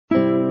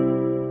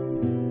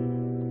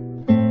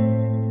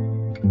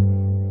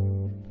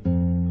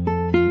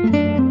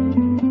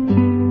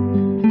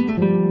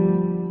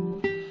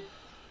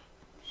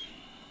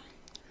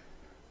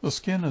The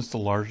skin is the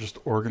largest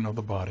organ of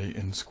the body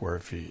in square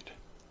feet.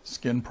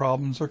 Skin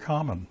problems are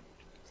common.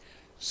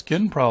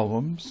 Skin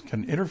problems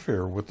can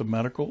interfere with the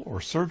medical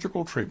or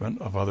surgical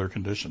treatment of other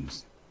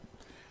conditions.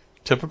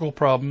 Typical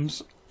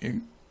problems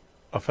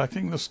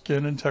affecting the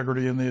skin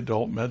integrity in the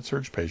adult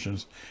med-surg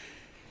patients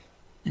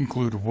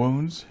include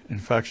wounds,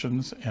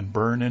 infections, and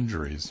burn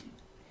injuries.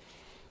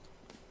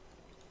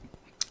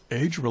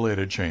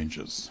 Age-related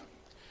changes.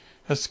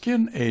 As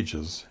skin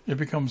ages, it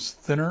becomes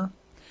thinner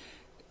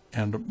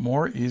and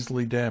more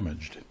easily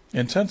damaged.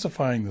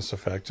 Intensifying this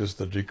effect is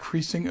the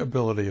decreasing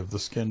ability of the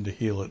skin to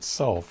heal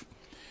itself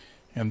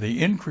and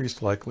the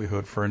increased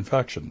likelihood for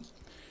infection.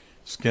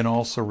 Skin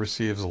also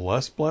receives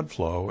less blood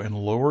flow and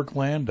lower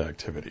gland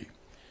activity.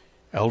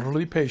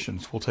 Elderly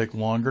patients will take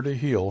longer to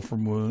heal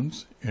from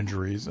wounds,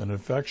 injuries, and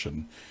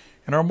infection,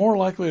 and are more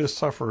likely to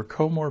suffer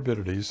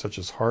comorbidities such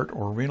as heart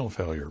or renal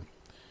failure.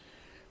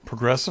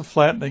 Progressive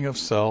flattening of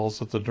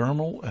cells at the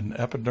dermal and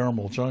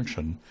epidermal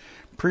junction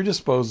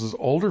predisposes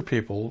older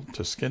people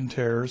to skin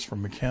tears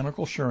from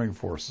mechanical shearing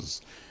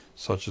forces,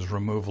 such as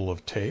removal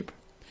of tape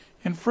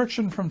and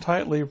friction from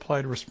tightly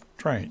applied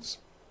restraints.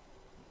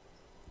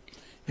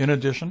 In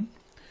addition,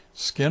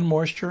 skin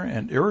moisture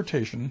and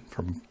irritation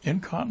from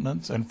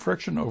incontinence and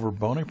friction over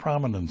bony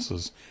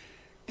prominences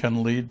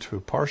can lead to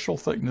partial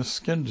thickness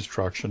skin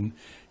destruction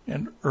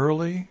and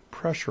early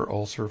pressure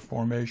ulcer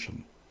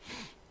formation.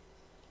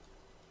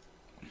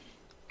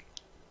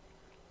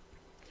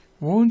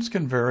 Wounds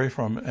can vary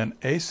from an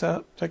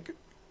aseptic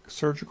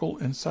surgical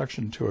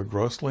insection to a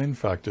grossly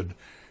infected,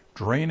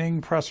 draining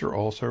pressure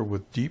ulcer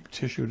with deep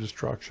tissue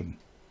destruction.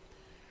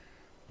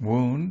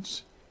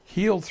 Wounds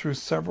heal through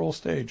several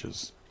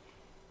stages.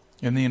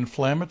 In the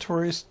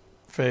inflammatory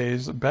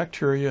phase,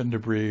 bacteria and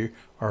debris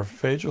are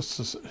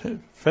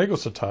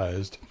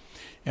phagocytized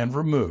and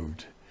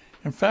removed,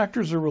 and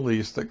factors are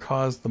released that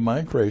cause the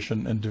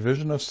migration and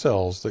division of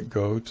cells that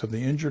go to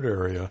the injured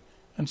area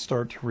and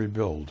start to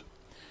rebuild.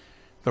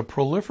 The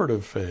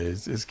proliferative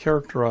phase is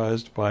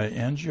characterized by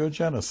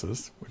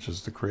angiogenesis, which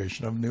is the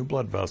creation of new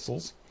blood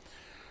vessels,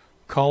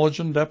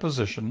 collagen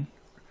deposition,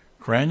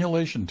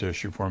 granulation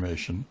tissue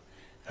formation,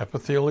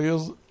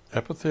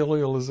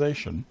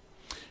 epithelialization,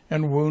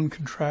 and wound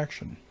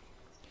contraction.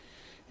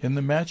 In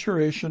the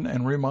maturation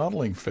and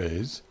remodeling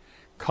phase,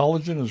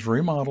 collagen is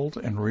remodeled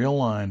and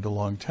realigned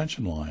along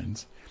tension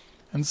lines,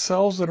 and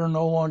cells that are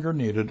no longer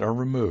needed are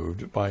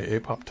removed by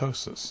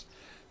apoptosis.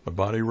 The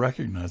body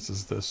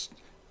recognizes this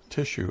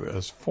tissue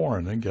as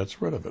foreign and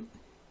gets rid of it.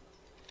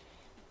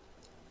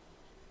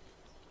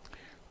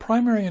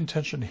 Primary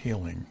intention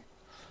healing.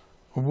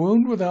 A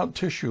wound without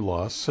tissue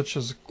loss, such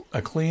as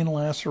a clean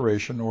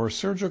laceration or a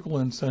surgical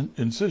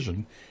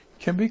incision,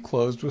 can be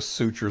closed with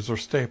sutures or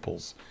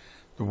staples.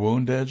 The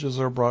wound edges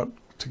are brought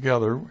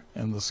together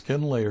and the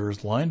skin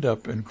layers lined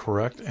up in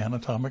correct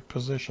anatomic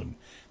position,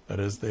 that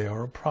is, they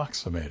are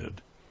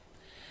approximated,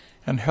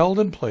 and held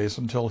in place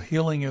until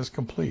healing is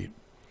complete.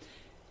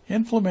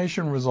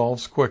 Inflammation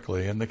resolves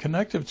quickly and the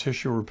connective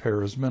tissue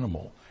repair is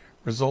minimal,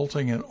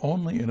 resulting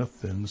only in a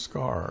thin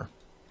scar.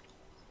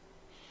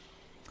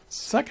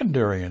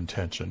 Secondary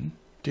intention,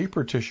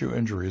 deeper tissue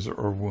injuries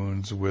or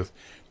wounds with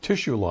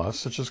tissue loss,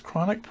 such as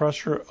chronic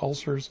pressure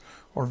ulcers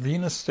or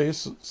venous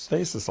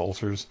stasis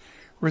ulcers,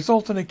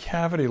 result in a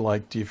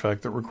cavity-like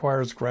defect that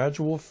requires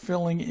gradual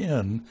filling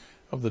in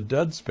of the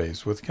dead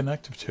space with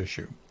connective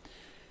tissue.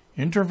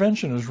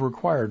 Intervention is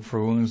required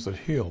for wounds that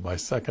heal by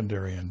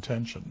secondary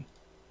intention.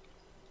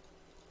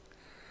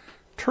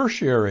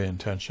 Tertiary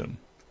intention.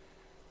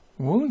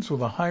 Wounds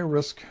with a high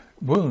risk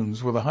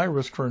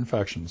for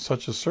infection,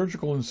 such as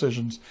surgical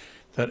incisions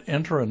that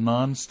enter a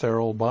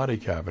non-sterile body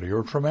cavity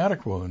or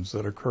traumatic wounds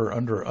that occur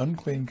under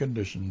unclean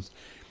conditions,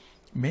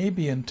 may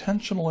be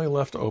intentionally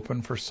left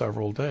open for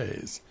several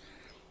days.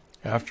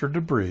 After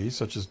debris,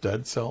 such as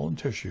dead cell and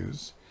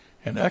tissues,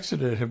 and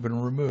exudate have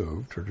been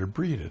removed or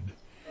debrided,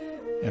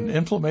 and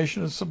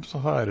inflammation has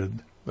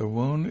subsided, the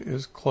wound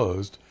is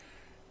closed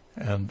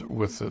and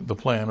with the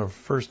plan of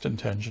first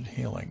intention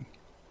healing.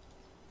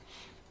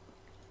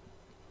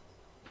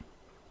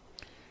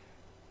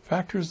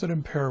 Factors that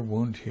impair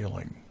wound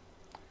healing: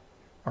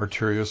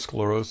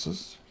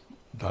 arteriosclerosis,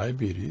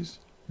 diabetes,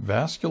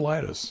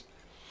 vasculitis,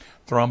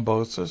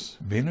 thrombosis,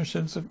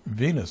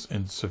 venous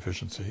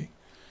insufficiency,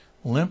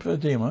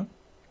 lymphedema,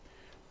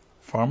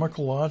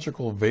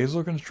 pharmacological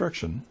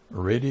vasoconstriction,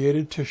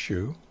 irradiated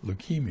tissue,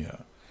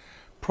 leukemia,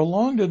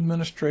 prolonged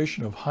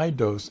administration of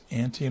high-dose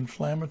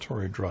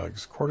anti-inflammatory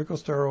drugs,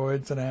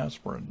 corticosteroids, and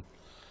aspirin,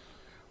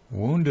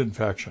 wound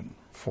infection,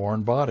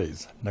 foreign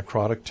bodies,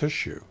 necrotic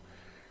tissue,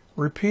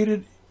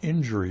 repeated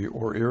injury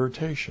or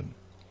irritation,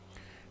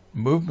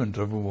 movement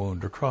of a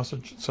wound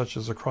such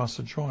as across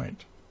a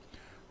joint,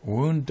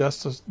 wound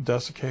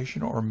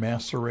desiccation or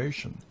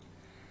maceration,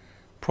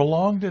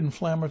 prolonged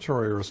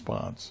inflammatory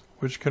response,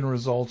 which can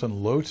result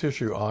in low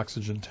tissue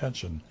oxygen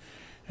tension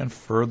and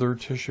further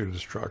tissue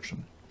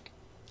destruction,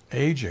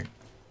 aging,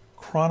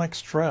 chronic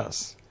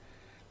stress,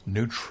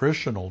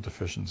 nutritional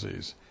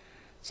deficiencies,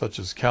 such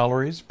as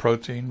calories,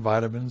 protein,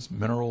 vitamins,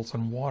 minerals,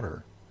 and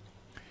water,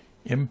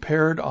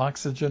 impaired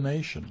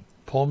oxygenation,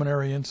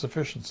 pulmonary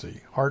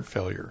insufficiency, heart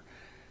failure,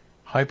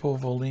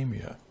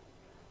 hypovolemia,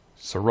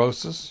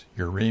 cirrhosis,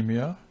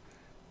 uremia,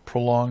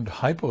 prolonged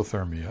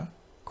hypothermia,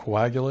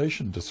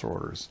 coagulation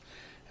disorders,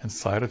 and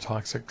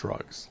cytotoxic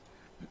drugs.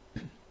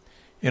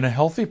 In a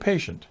healthy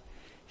patient,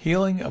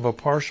 healing of a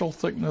partial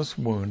thickness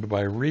wound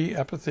by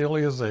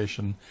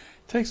re-epithelialization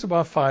takes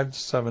about 5 to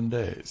 7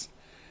 days.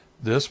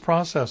 This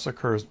process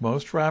occurs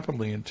most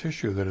rapidly in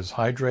tissue that is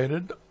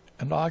hydrated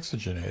and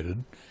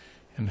oxygenated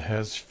and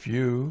has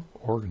few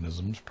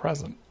organisms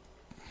present.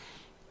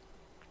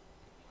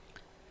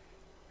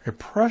 A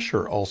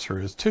pressure ulcer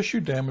is tissue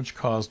damage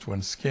caused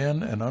when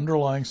skin and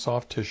underlying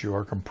soft tissue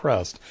are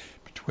compressed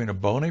between a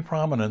bony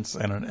prominence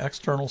and an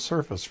external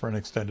surface for an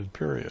extended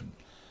period.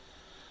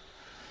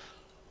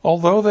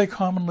 Although they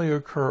commonly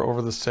occur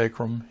over the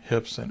sacrum,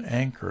 hips, and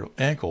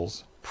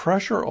ankles,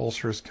 pressure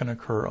ulcers can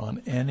occur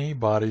on any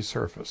body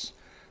surface.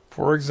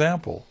 For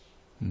example,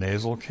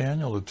 nasal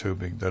cannula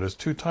tubing that is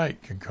too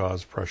tight can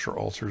cause pressure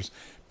ulcers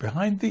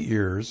behind the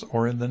ears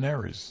or in the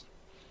nares.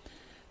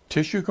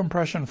 Tissue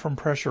compression from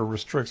pressure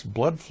restricts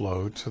blood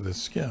flow to the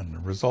skin,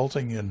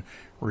 resulting in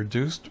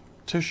reduced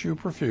tissue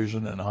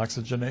perfusion and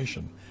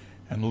oxygenation,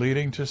 and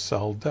leading to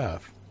cell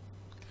death.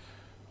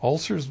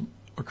 Ulcers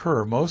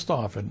occur most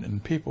often in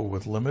people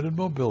with limited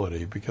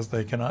mobility because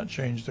they cannot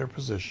change their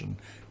position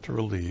to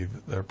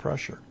relieve their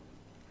pressure.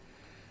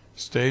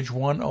 Stage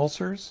 1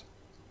 ulcers,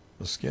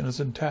 the skin is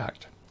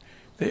intact.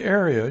 The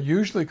area,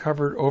 usually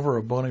covered over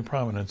a bony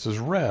prominence, is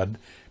red,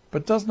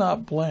 but does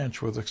not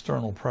blanch with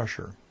external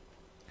pressure.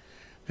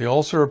 The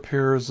ulcer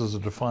appears as a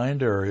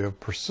defined area of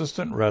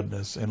persistent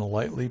redness in a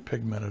lightly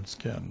pigmented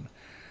skin,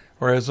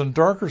 whereas in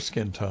darker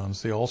skin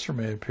tones, the ulcer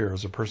may appear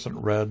as a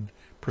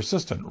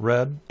persistent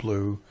red,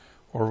 blue,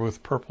 or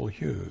with purple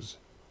hues.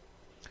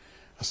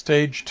 A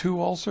stage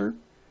 2 ulcer,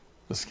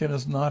 the skin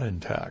is not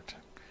intact.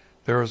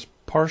 There is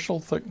partial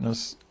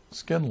thickness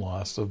skin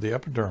loss of the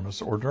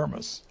epidermis or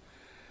dermis.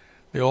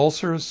 The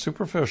ulcer is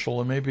superficial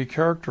and may be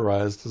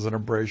characterized as an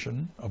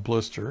abrasion, a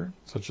blister,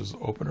 such as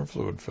open or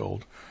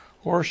fluid-filled,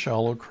 or a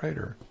shallow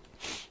crater.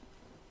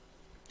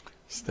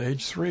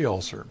 Stage 3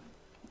 ulcer.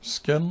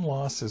 Skin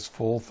loss is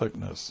full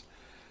thickness.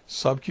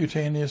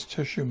 Subcutaneous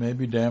tissue may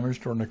be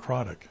damaged or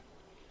necrotic.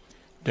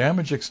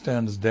 Damage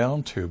extends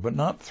down to, but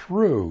not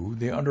through,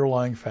 the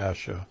underlying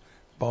fascia,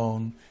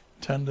 bone,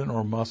 tendon,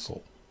 or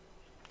muscle,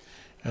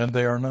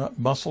 and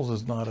muscle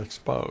is not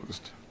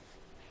exposed.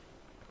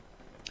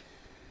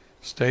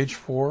 Stage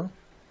 4,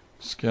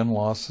 skin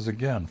loss is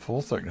again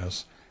full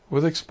thickness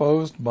with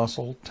exposed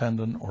muscle,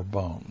 tendon, or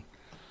bone,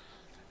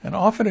 and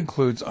often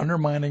includes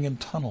undermining and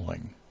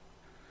tunneling.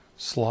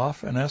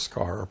 Slough and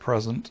eschar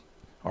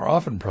are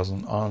often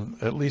present on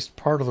at least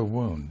part of the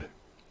wound.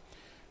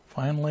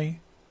 Finally,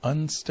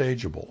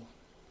 unstageable.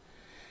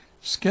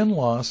 Skin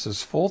loss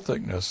is full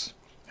thickness,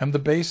 and the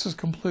base is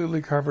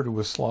completely covered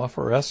with slough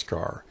or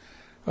eschar,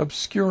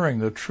 obscuring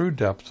the true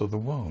depth of the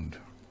wound.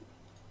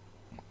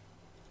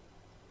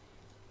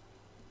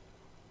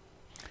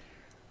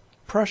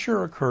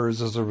 Pressure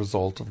occurs as a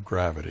result of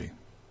gravity.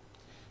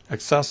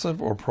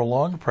 Excessive or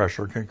prolonged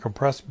pressure can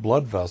compress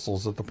blood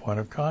vessels at the point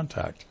of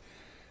contact,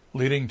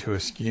 leading to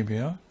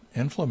ischemia,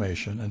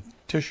 inflammation, and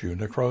tissue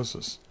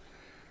necrosis.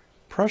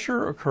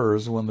 Pressure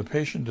occurs when the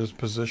patient is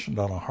positioned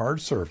on a hard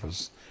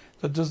surface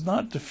that does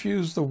not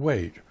diffuse the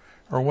weight,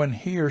 or when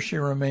he or she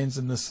remains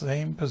in the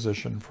same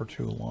position for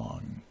too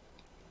long.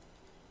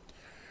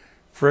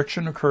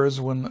 Friction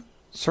occurs when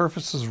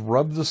surfaces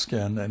rub the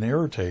skin and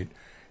irritate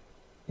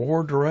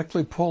or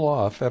directly pull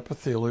off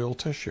epithelial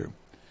tissue.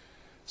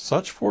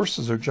 Such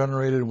forces are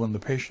generated when the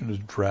patient is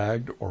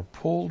dragged or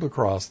pulled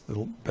across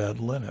the bed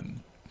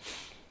linen.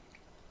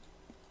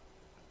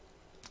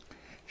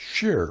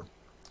 Shearing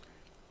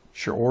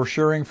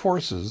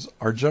forces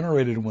are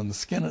generated when the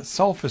skin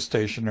itself is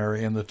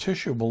stationary and the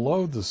tissue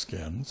below the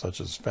skin, such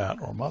as fat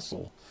or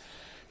muscle,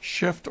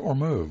 shift or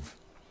move.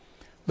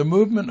 The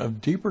movement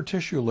of deeper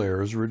tissue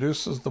layers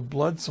reduces the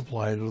blood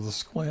supply to the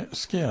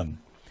skin,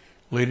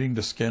 leading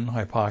to skin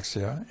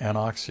hypoxia,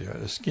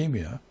 anoxia,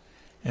 ischemia,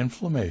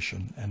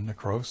 inflammation, and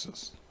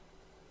necrosis.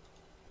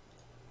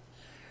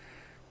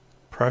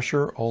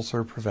 Pressure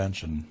ulcer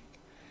prevention.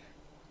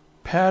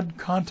 Pad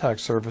contact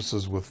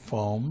surfaces with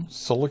foam,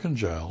 silicone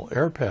gel,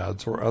 air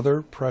pads, or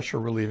other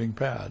pressure-relieving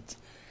pads.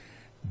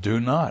 Do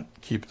not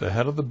keep the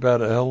head of the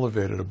bed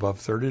elevated above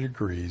 30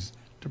 degrees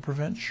to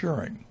prevent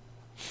shearing.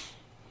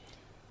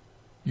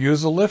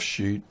 Use a lift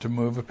sheet to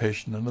move a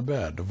patient in the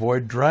bed.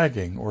 Avoid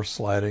dragging or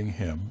sliding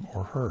him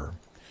or her.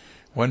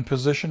 When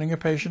positioning a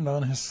patient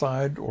on his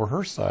side or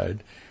her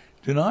side,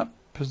 do not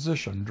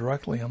position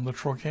directly on the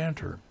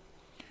trochanter.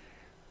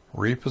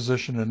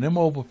 Reposition an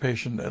immobile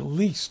patient at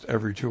least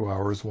every 2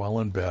 hours while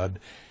in bed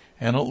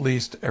and at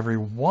least every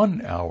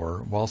 1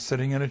 hour while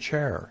sitting in a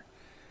chair.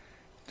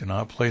 Do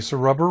not place a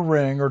rubber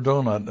ring or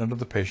donut under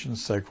the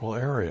patient's sacral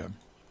area.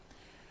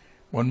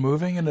 When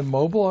moving an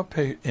immobile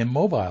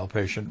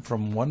patient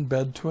from one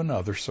bed to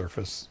another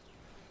surface,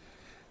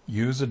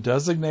 use a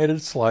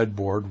designated slide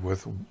board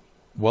with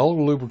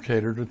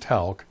well-lubricated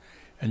talc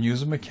and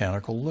use a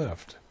mechanical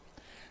lift.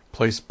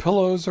 Place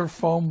pillows or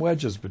foam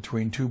wedges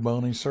between two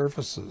bony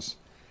surfaces.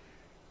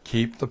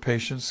 Keep the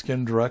patient's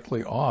skin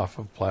directly off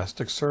of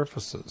plastic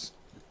surfaces.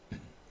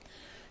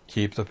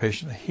 Keep the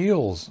patient's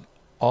heels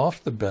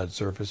off the bed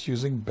surface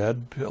using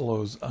bed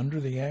pillows under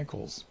the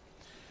ankles.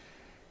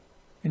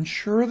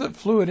 Ensure that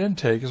fluid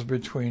intake is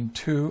between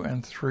 2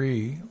 and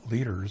 3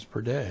 liters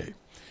per day,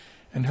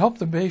 and help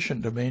the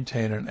patient to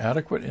maintain an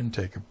adequate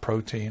intake of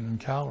protein and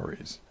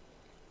calories.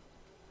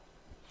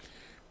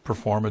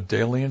 Perform a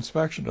daily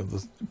inspection of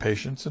the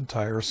patient's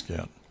entire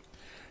skin.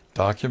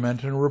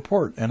 Document and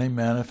report any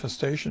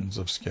manifestations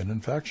of skin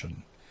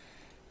infection.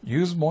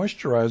 Use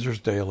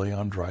moisturizers daily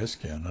on dry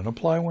skin and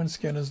apply when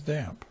skin is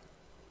damp.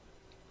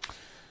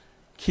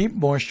 Keep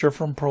moisture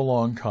from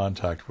prolonged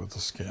contact with the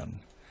skin.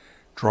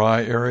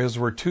 Dry areas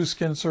where two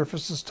skin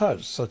surfaces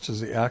touch, such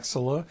as the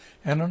axilla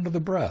and under the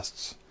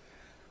breasts.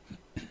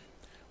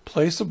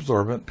 Place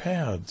absorbent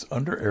pads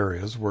under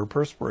areas where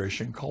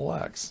perspiration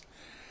collects.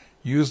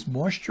 Use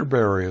moisture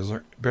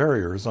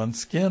barriers on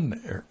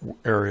skin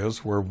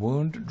areas where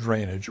wound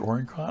drainage or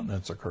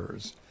incontinence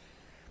occurs.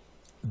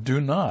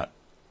 Do not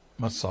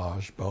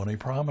massage bony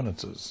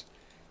prominences.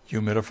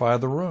 Humidify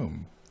the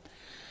room.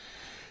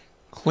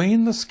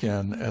 Clean the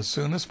skin as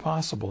soon as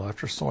possible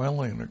after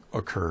soiling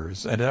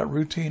occurs and at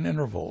routine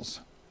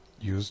intervals.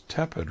 Use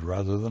tepid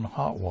rather than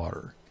hot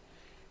water.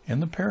 In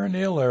the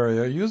perineal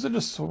area, use a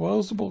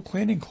disposable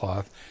cleaning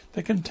cloth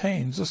that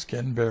contains a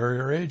skin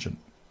barrier agent.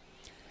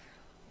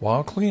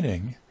 While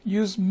cleaning,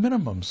 use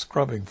minimum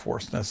scrubbing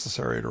force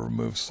necessary to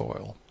remove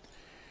soil.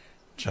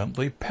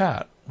 Gently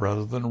pat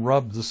rather than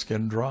rub the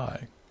skin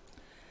dry.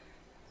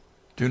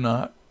 Do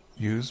not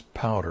use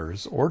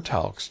powders or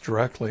talcs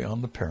directly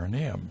on the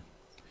perineum.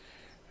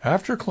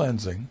 After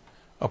cleansing,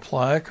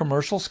 apply a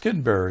commercial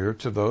skin barrier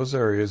to those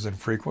areas in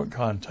frequent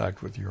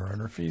contact with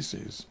urine or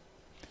feces.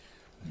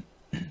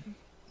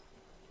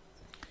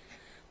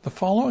 The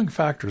following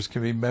factors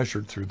can be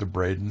measured through the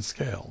Braden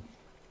scale.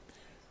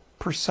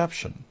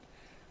 Perception.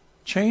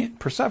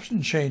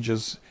 Perception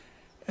changes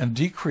and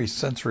decreased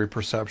sensory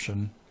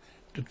perception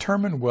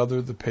determine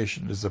whether the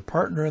patient is a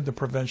partner in the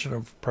prevention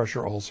of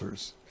pressure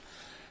ulcers.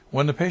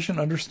 When the patient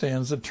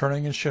understands that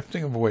turning and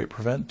shifting of weight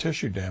prevent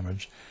tissue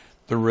damage,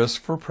 the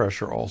risk for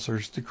pressure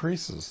ulcers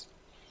decreases.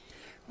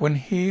 When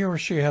he or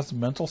she has a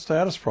mental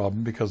status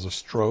problem because of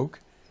stroke,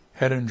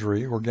 head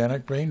injury,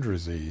 organic brain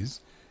disease,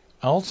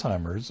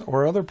 Alzheimer's,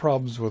 or other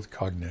problems with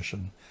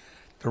cognition,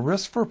 the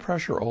risk for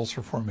pressure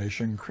ulcer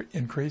formation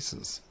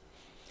increases.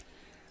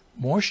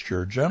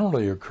 Moisture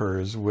generally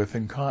occurs with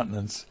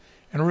incontinence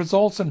and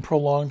results in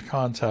prolonged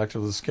contact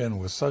of the skin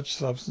with such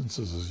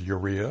substances as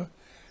urea,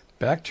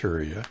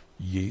 bacteria,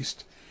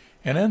 yeast,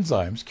 and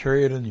enzymes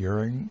carried in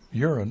urine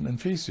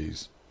and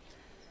feces.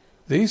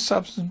 These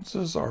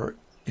substances are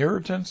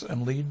irritants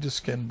and lead to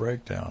skin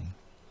breakdown.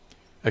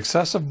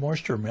 Excessive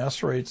moisture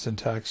macerates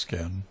intact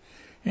skin,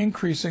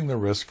 increasing the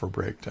risk for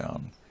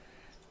breakdown.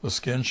 The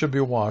skin should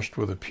be washed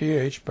with a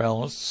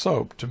pH-balanced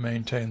soap to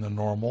maintain the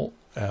normal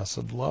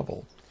acid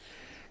level.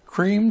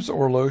 Creams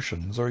or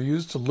lotions are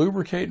used to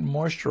lubricate and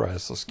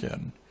moisturize the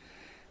skin.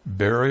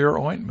 Barrier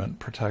ointment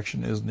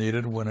protection is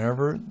needed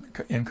whenever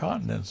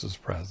incontinence is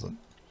present.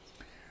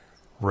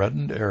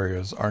 Reddened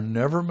areas are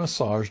never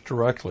massaged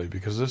directly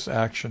because this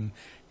action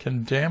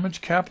can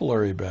damage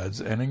capillary beds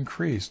and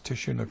increase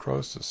tissue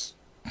necrosis.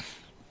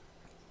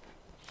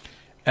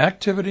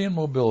 Activity and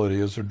mobility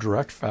is a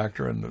direct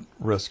factor in the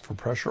risk for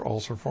pressure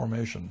ulcer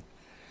formation.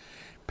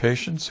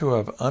 Patients who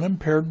have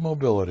unimpaired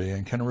mobility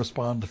and can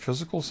respond to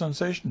physical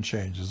sensation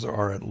changes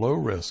are at low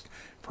risk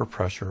for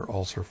pressure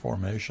ulcer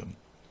formation.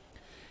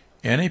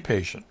 Any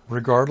patient,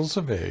 regardless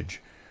of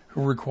age,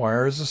 who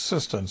requires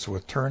assistance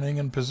with turning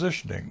and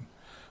positioning,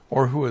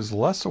 or who is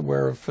less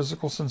aware of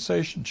physical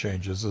sensation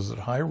changes is at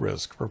high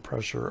risk for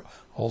pressure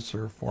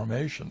ulcer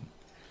formation.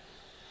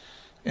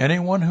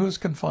 Anyone who is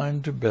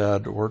confined to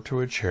bed or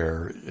to a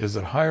chair is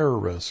at higher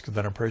risk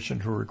than a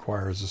patient who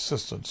requires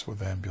assistance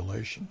with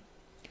ambulation.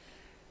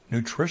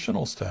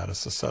 Nutritional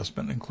status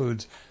assessment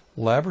includes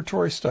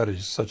laboratory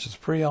studies such as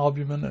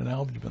prealbumin and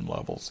albumin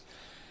levels,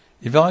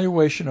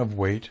 evaluation of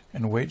weight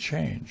and weight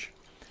change,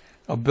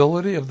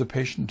 ability of the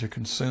patient to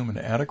consume an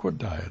adequate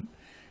diet,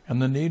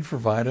 and the need for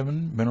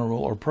vitamin, mineral,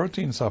 or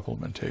protein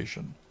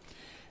supplementation.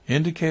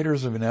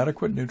 Indicators of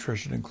inadequate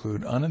nutrition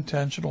include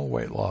unintentional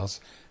weight loss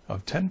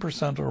of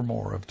 10% or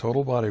more of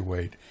total body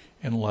weight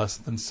in less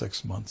than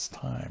 6 months'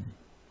 time.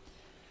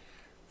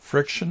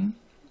 Friction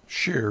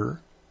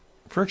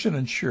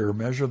and shear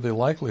measure the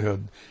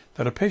likelihood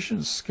that a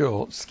patient's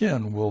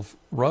skin will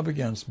rub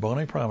against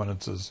bony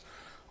prominences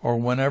or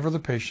whenever the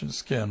patient's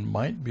skin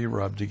might be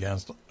rubbed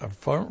against a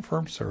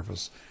firm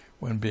surface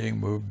when being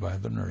moved by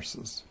the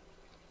nurses.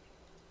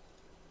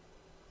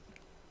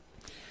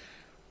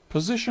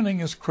 Positioning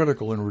is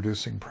critical in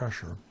reducing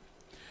pressure.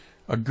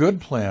 A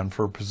good plan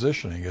for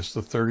positioning is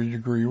the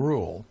 30-degree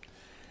rule.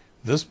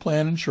 This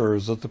plan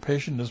ensures that the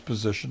patient is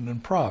positioned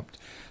and propped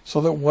so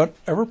that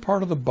whatever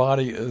part of the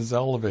body is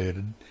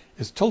elevated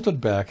is tilted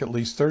back at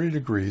least 30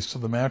 degrees to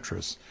the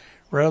mattress,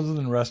 rather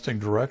than resting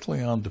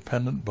directly on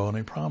dependent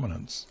bony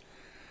prominence.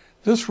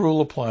 This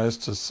rule applies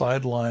to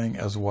side-lying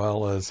as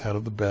well as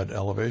head-of-the-bed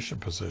elevation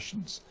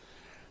positions.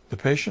 The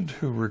patient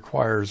who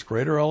requires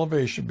greater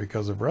elevation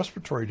because of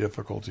respiratory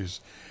difficulties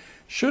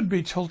should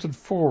be tilted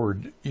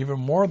forward even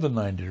more than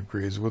 90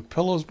 degrees with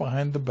pillows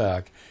behind the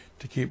back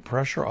to keep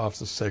pressure off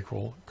the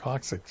sacral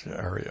coccyx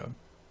area.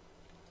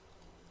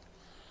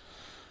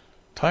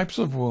 Types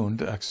of wound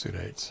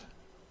exudates.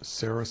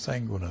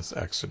 Serosanguinous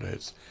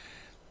exudates.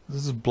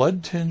 This is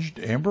blood-tinged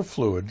amber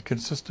fluid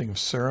consisting of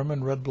serum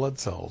and red blood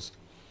cells.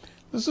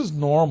 This is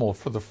normal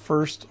for the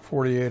first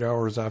 48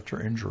 hours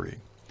after injury.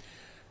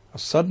 A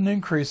sudden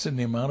increase in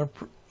the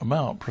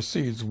amount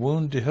precedes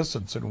wound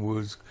dehiscence in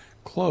wounds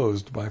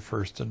closed by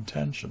first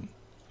intention.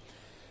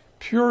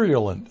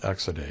 Purulent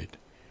exudate.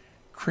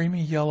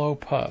 Creamy yellow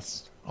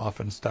pus,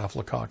 often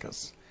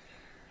staphylococcus.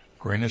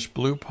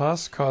 Greenish-blue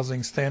pus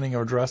causing standing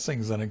of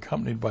dressings and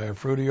accompanied by a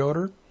fruity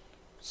odor,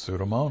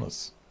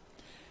 Pseudomonas.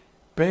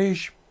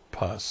 Beige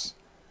pus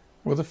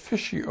with a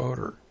fishy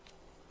odor,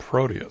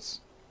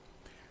 Proteus.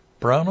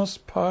 Brownish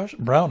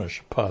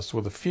pus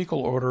with a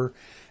fecal odor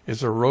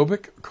is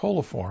aerobic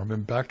coliform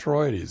in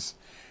Bacteroides.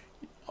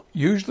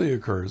 Usually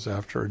occurs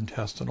after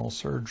intestinal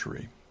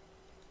surgery.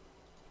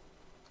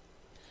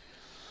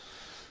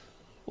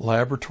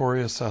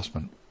 Laboratory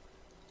assessment.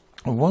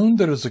 A wound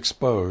that is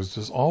exposed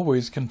is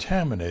always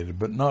contaminated,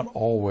 but not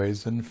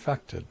always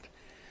infected.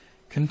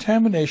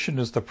 Contamination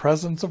is the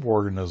presence of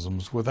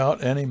organisms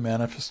without any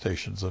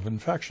manifestations of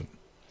infection.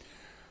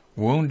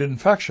 Wound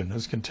infection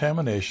is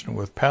contamination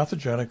with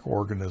pathogenic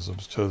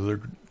organisms to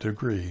the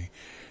degree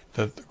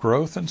that the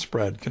growth and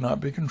spread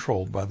cannot be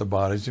controlled by the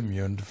body's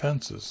immune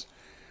defenses.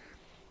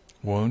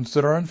 Wounds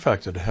that are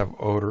infected have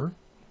odor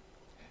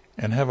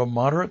and have a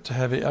moderate to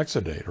heavy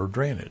exudate or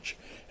drainage,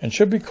 and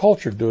should be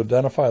cultured to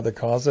identify the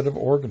causative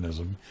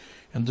organism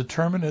and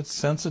determine its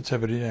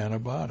sensitivity to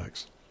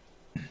antibiotics.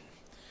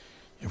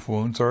 If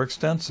wounds are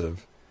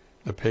extensive,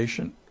 if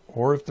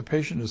the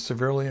patient is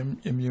severely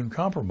immune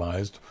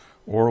compromised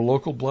or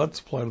local blood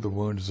supply to the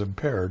wound is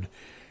impaired,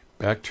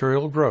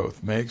 bacterial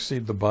growth may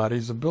exceed the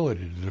body's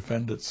ability to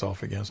defend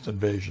itself against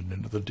invasion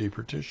into the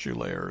deeper tissue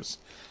layers.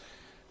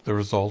 The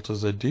result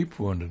is a deep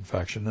wound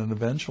infection and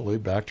eventually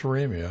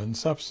bacteremia and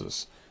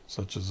sepsis,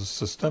 such as a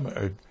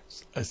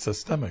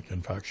systemic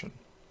infection.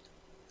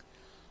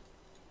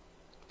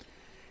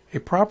 A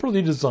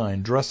properly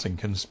designed dressing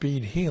can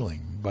speed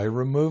healing by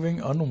removing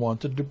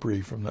unwanted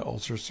debris from the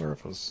ulcer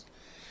surface,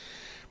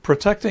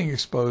 protecting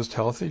exposed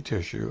healthy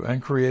tissue,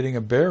 and creating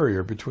a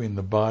barrier between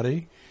the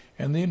body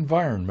and the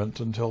environment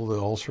until the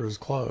ulcer is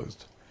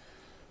closed.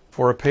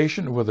 For a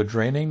patient with a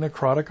draining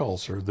necrotic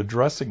ulcer, the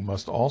dressing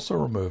must also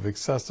remove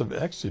excessive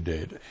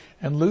exudate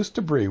and loose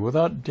debris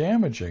without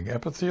damaging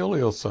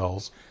epithelial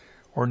cells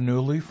or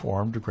newly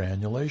formed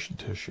granulation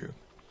tissue.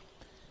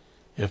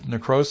 If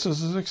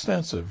necrosis is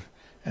extensive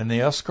and the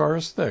eschar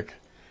is thick,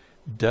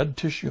 dead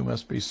tissue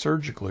must be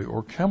surgically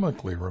or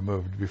chemically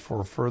removed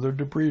before further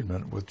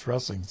debridement with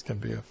dressings can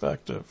be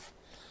effective.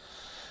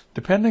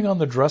 Depending on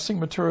the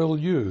dressing material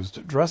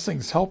used,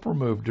 dressings help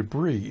remove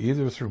debris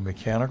either through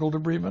mechanical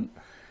debridement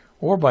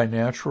or by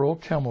natural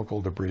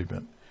chemical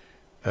debridement,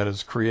 that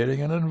is,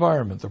 creating an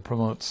environment that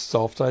promotes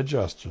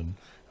self-digestion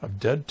of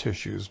dead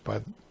tissues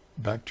by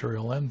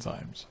bacterial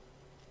enzymes.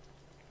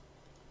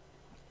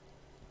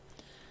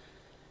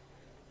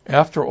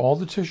 After all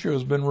the tissue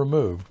has been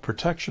removed,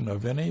 protection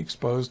of any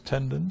exposed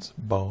tendons,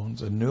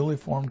 bones, and newly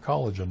formed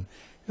collagen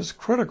is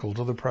critical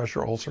to the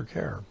pressure ulcer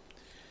care.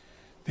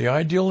 The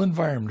ideal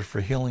environment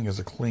for healing is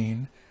a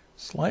clean,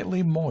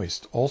 slightly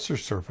moist ulcer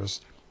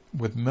surface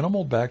with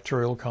minimal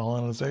bacterial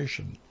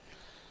colonization.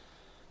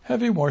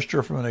 Heavy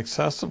moisture from an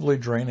excessively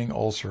draining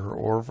ulcer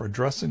or a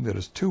dressing that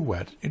is too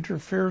wet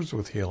interferes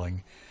with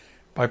healing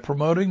by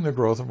promoting the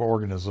growth of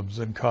organisms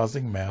and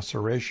causing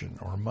maceration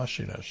or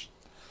mushiness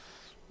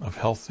of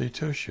healthy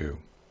tissue.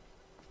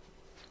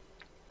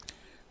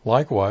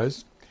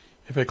 Likewise,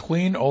 if a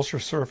clean ulcer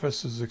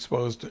surface is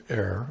exposed to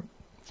air,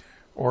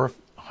 or if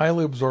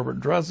highly absorbent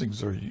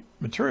dressings or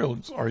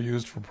materials are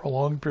used for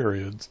prolonged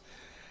periods,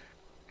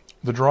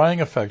 the drying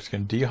effect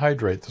can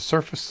dehydrate the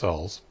surface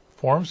cells,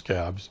 form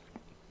scabs,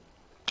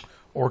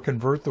 or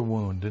convert the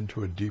wound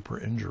into a deeper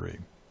injury.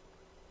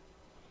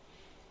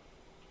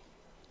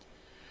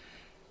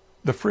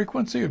 The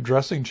frequency of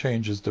dressing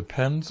changes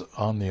depends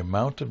on the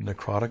amount of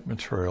necrotic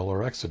material or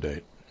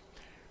exudate.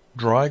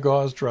 Dry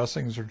gauze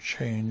dressings are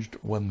changed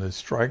when the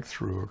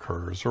strike-through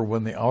occurs or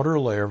when the outer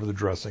layer of the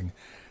dressing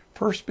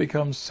first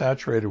becomes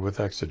saturated with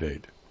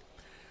exudate.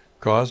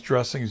 Gauze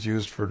dressings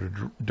used for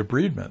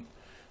debridement,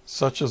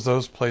 such as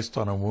those placed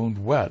on a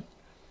wound wet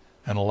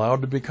and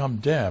allowed to become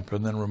damp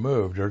and then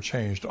removed, are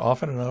changed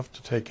often enough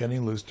to take any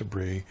loose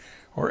debris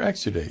or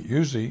exudate,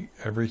 usually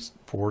every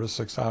 4 to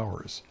 6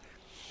 hours.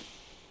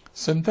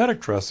 Synthetic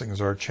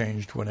dressings are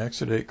changed when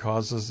exudate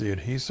causes the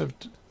adhesive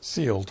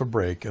seal to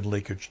break and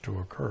leakage to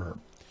occur.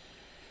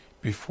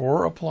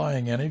 Before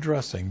applying any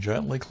dressing,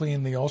 gently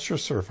clean the ulcer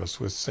surface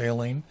with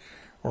saline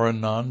or a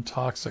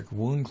non-toxic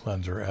wound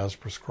cleanser as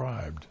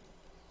prescribed.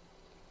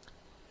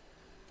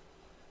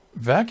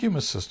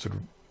 Vacuum-assisted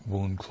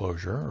wound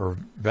closure, or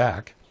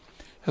VAC,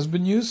 has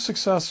been used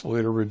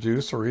successfully to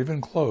reduce or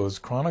even close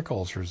chronic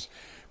ulcers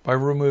by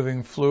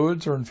removing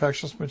fluids or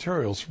infectious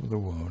materials from the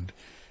wound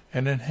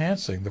and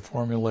enhancing the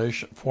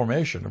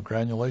formation of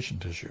granulation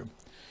tissue.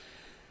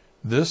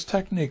 This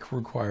technique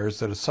requires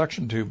that a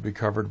suction tube be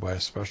covered by a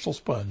special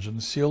sponge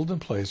and sealed in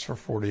place for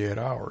 48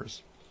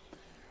 hours.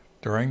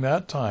 During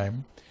that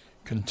time,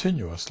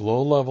 continuous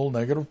low-level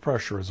negative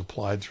pressure is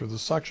applied through the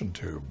suction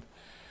tube.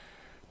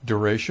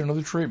 Duration of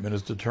the treatment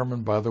is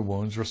determined by the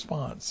wound's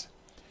response.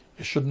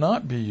 It should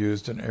not be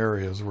used in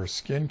areas where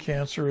skin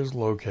cancer is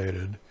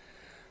located,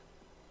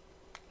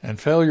 and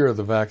failure of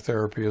the VAC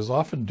therapy is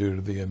often due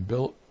to the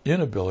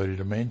inability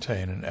to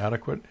maintain an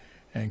adequate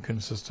and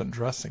consistent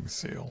dressing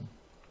seal.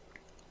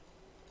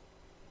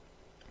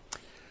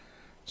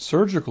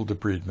 Surgical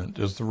debridement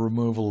is the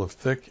removal of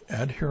thick,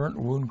 adherent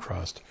wound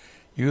crust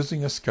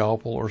using a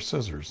scalpel or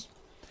scissors.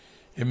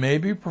 It may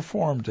be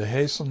performed to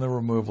hasten the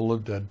removal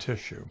of dead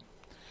tissue,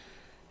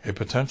 a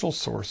potential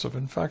source of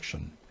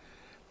infection.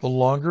 The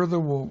longer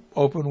the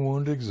open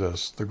wound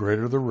exists, the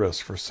greater the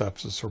risk for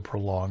sepsis or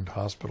prolonged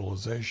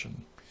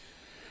hospitalization.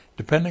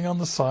 Depending on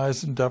the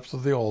size and depth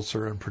of the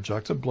ulcer and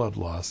projected blood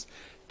loss,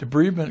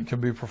 debridement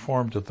can be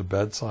performed at the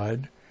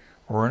bedside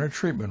or in a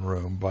treatment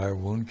room by a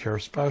wound care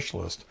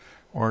specialist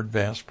or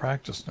advanced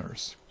practice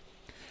nurse.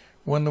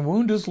 When the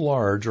wound is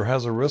large or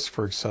has a risk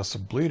for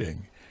excessive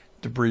bleeding,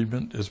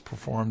 debridement is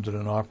performed in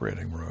an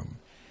operating room.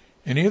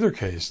 In either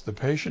case, the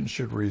patient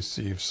should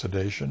receive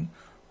sedation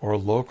or a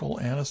local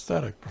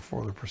anesthetic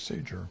before the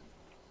procedure.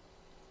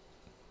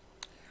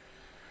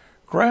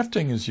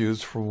 Grafting is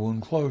used for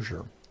wound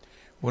closure.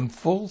 When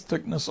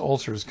full-thickness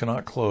ulcers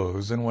cannot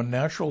close and when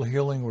natural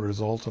healing would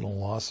result in a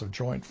loss of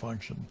joint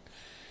function,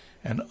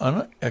 an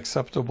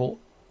unacceptable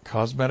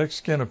cosmetic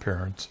skin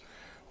appearance,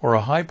 or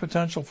a high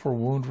potential for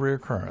wound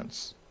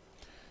reoccurrence.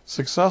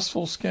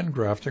 Successful skin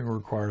grafting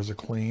requires a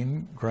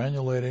clean,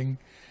 granulating,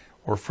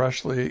 or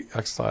freshly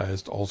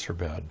excised ulcer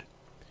bed.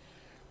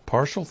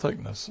 Partial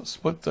thickness,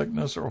 split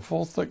thickness, or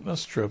full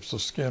thickness strips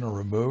of skin are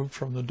removed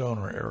from the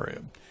donor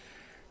area,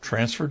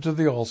 transferred to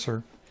the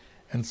ulcer,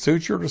 and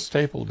sutured or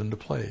stapled into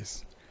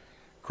place.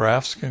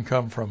 Grafts can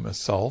come from a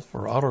self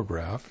or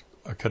autograft,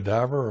 a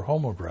cadaver or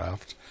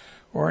homograft,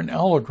 or an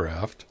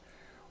allograft,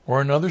 or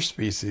another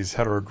species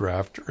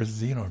heterograft or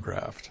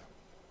xenograft.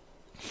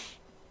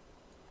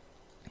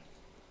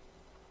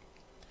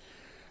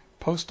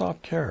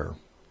 Post-op care.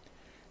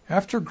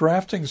 After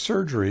grafting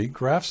surgery,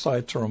 graft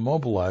sites are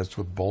immobilized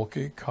with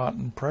bulky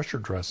cotton pressure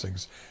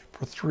dressings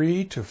for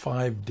 3 to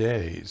 5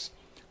 days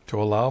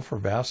to allow for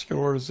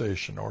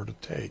vascularization or to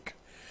take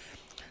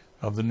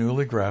of the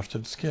newly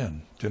grafted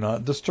skin. Do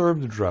not disturb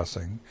the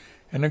dressing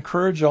and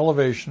encourage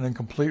elevation and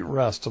complete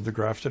rest of the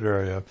grafted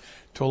area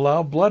to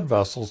allow blood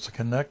vessels to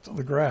connect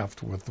the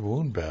graft with the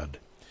wound bed.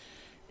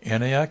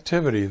 Any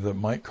activity that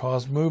might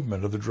cause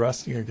movement of the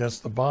dressing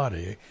against the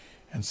body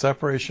and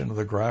separation of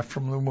the graft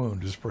from the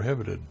wound is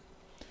prohibited.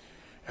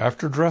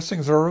 After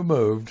dressings are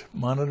removed,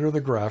 monitor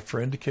the graft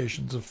for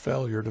indications of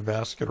failure to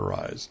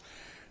vascularize,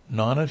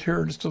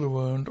 non-adherence to the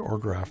wound, or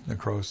graft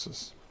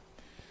necrosis.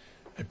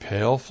 A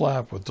pale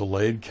flap with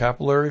delayed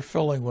capillary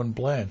filling when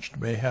blanched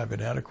may have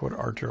inadequate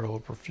arterial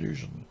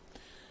perfusion.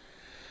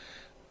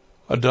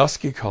 A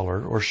dusky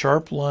color or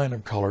sharp line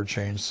of color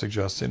change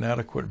suggests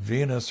inadequate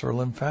venous or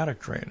lymphatic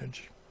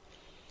drainage.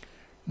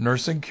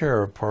 Nursing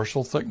care of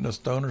partial thickness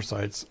donor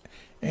sites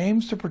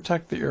aims to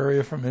protect the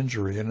area from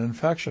injury and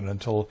infection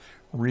until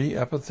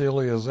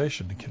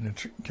re-epithelialization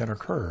can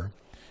occur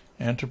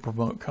and to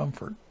promote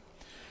comfort.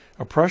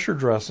 A pressure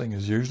dressing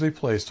is usually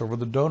placed over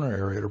the donor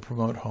area to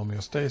promote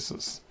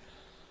homeostasis.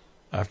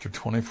 After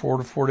 24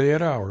 to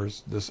 48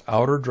 hours, this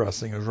outer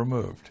dressing is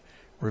removed,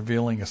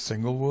 revealing a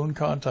single wound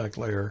contact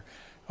layer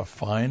of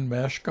fine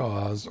mesh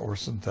gauze or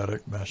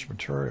synthetic mesh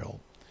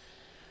material.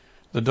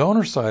 The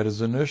donor site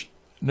is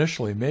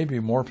initially may be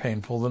more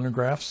painful than the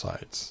graft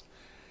sites.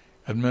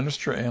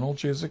 Administer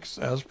analgesics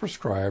as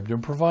prescribed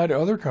and provide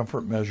other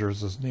comfort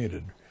measures as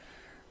needed.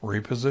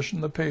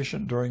 Reposition the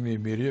patient during the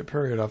immediate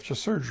period after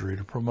surgery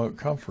to promote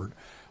comfort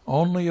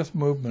only if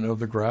movement of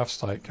the graft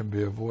site can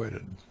be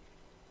avoided.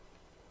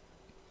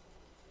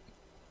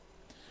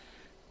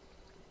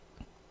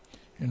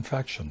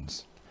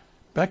 Infections.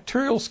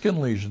 Bacterial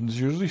skin lesions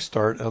usually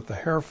start at the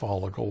hair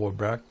follicle where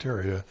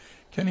bacteria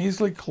can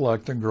easily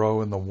collect and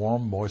grow in the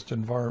warm, moist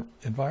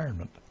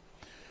environment.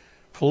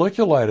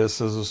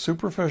 Folliculitis is a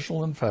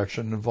superficial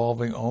infection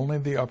involving only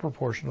the upper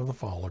portion of the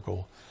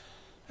follicle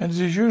and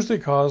is usually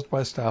caused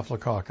by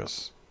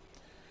Staphylococcus.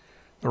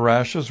 The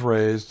rash is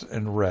raised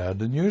and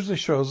red and usually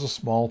shows a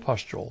small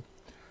pustule.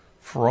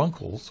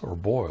 Furuncles, or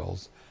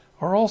boils,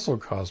 are also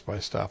caused by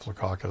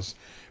Staphylococcus,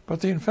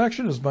 but the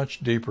infection is much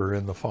deeper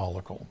in the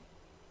follicle.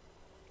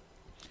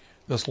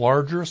 This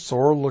larger,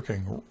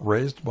 sore-looking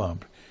raised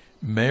bump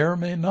may or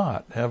may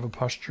not have a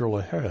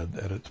pustular head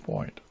at its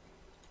point.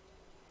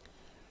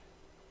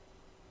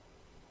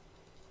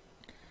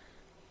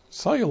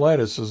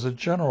 Cellulitis is a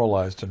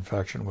generalized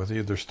infection with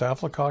either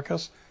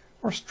Staphylococcus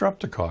or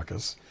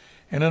Streptococcus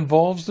and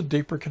involves the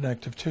deeper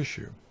connective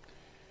tissue.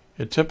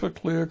 It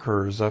typically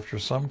occurs after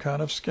some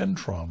kind of skin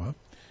trauma,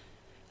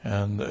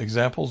 and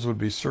examples would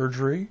be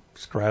surgery,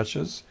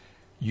 scratches,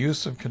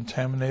 use of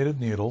contaminated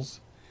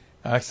needles,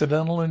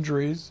 accidental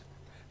injuries,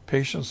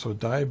 patients with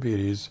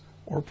diabetes,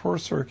 or poor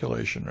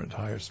circulation are at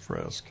highest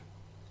risk.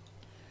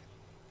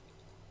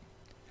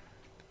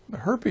 The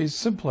herpes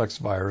simplex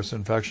virus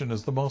infection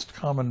is the most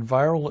common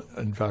viral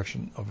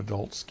infection of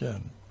adult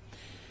skin.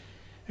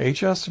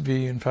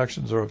 HSV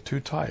infections are of two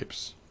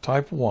types.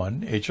 Type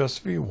 1,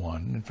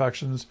 HSV1,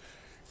 infections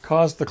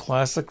cause the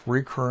classic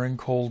recurring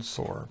cold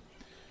sore.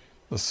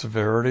 The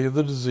severity of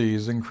the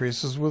disease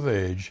increases with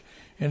age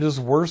and is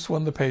worse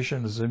when the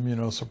patient is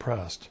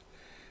immunosuppressed.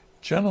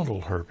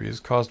 Genital herpes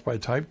caused by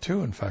type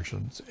 2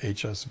 infections,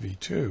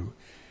 HSV2,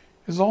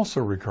 is also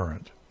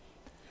recurrent.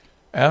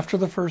 After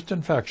the first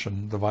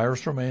infection, the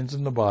virus remains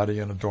in the body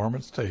in a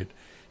dormant state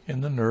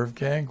in the nerve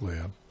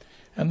ganglia,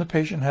 and the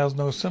patient has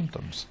no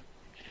symptoms.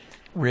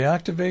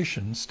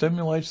 Reactivation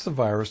stimulates the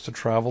virus to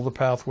travel the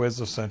pathways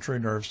of sensory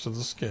nerves to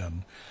the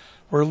skin,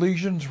 where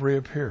lesions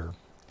reappear.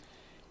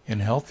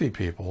 In healthy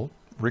people,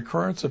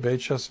 recurrence of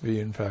HSV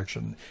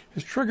infection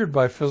is triggered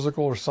by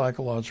physical or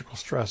psychological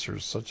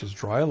stressors such as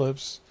dry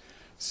lips,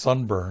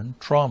 sunburn,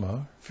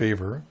 trauma,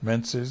 fever,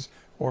 menses,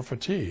 or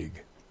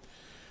fatigue.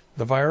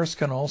 The virus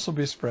can also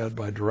be spread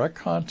by direct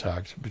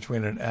contact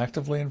between an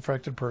actively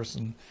infected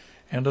person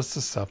and a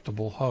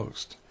susceptible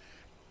host.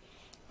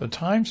 The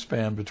time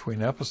span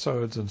between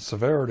episodes and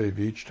severity of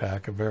each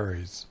attack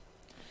varies.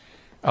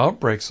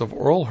 Outbreaks of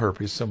oral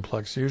herpes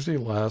simplex usually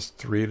last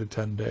 3 to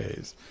 10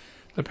 days.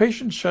 The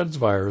patient sheds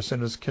virus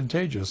and is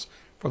contagious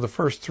for the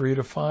first 3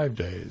 to 5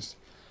 days.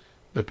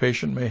 The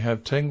patient may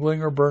have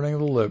tingling or burning of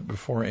the lip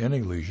before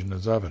any lesion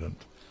is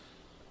evident.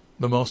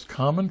 The most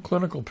common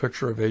clinical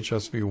picture of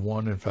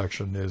HSV1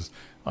 infection is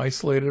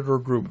isolated or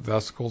grouped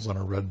vesicles on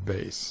a red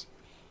base.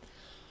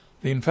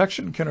 The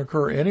infection can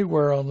occur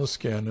anywhere on the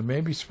skin and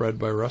may be spread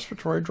by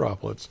respiratory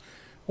droplets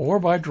or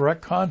by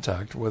direct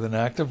contact with an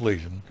active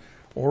lesion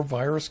or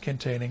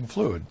virus-containing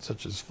fluid,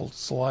 such as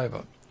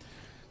saliva.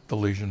 The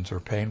lesions are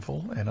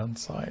painful and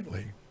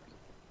unsightly.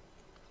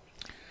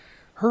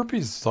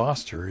 Herpes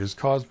zoster is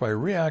caused by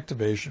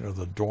reactivation of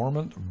the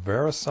dormant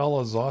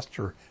varicella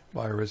zoster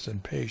virus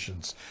in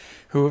patients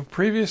who have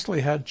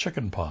previously had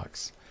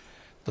chickenpox.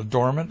 The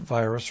dormant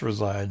virus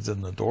resides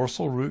in the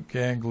dorsal root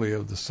ganglia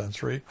of the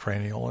sensory,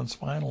 cranial, and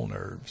spinal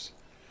nerves.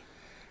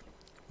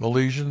 The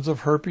lesions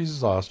of herpes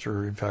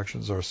zoster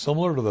infections are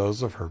similar to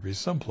those of herpes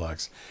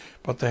simplex,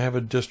 but they have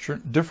a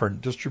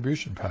different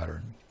distribution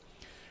pattern.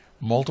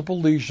 Multiple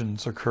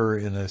lesions occur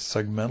in a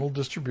segmental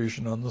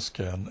distribution on the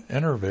skin,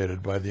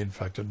 innervated by the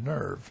infected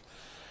nerve.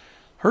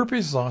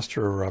 Herpes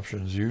zoster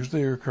eruptions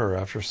usually occur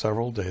after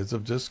several days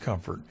of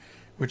discomfort,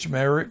 which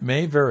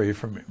may vary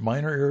from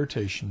minor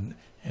irritation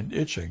and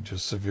itching to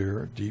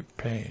severe, deep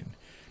pain.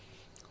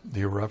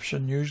 The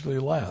eruption usually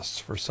lasts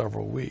for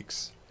several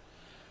weeks.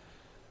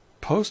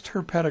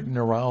 Post-herpetic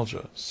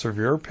neuralgia,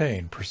 severe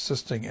pain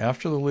persisting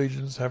after the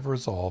lesions have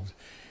resolved,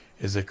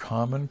 is a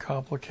common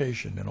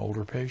complication in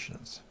older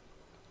patients.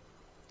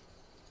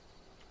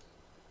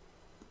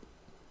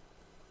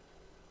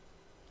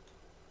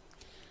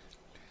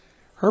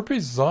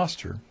 Herpes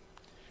zoster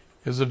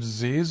is a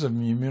disease of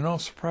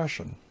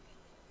immunosuppression.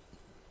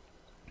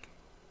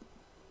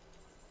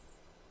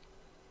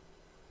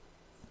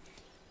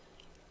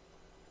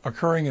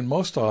 Occurring in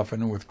most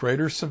often with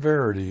greater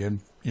severity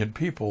in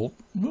people,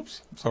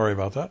 sorry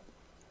about that.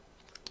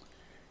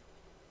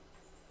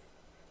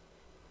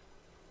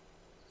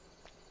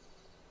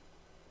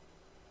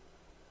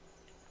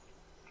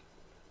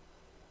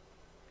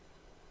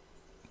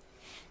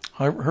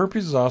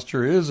 Herpes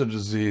zoster is a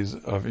disease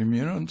of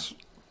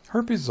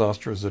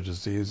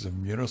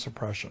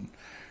immunosuppression,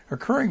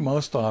 occurring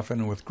most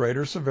often with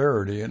greater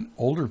severity in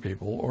older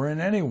people or in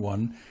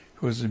anyone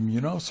who is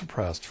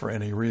immunosuppressed for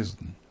any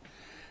reason.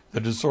 The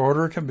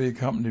disorder can be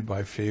accompanied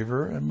by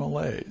fever and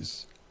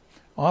malaise,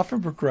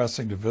 often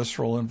progressing to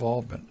visceral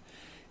involvement.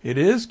 It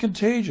is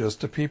contagious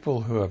to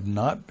people who have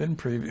not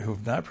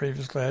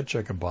previously had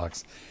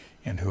chickenpox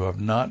and who have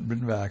not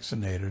been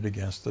vaccinated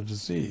against the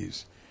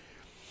disease.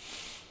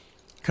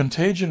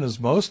 Contagion is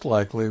most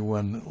likely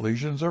when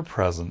lesions are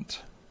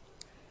present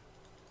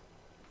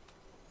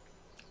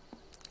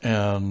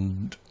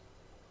and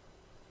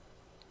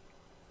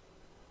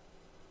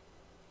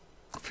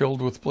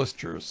filled with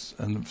blisters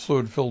and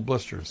fluid-filled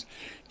blisters.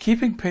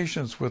 Keeping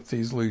patients with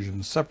these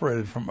lesions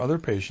separated from other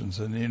patients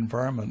in the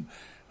environment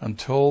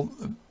until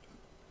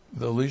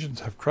the lesions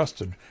have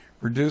crusted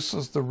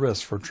reduces the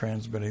risk for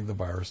transmitting the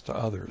virus to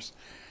others.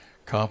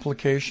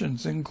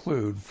 Complications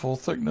include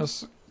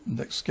full-thickness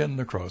skin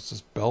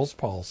necrosis, Bell's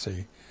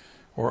palsy,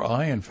 or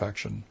eye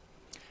infection,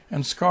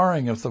 and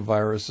scarring if the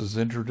virus is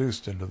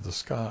introduced into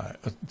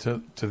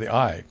the the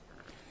eye.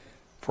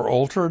 For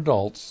older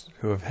adults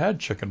who have had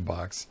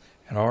chickenpox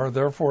and are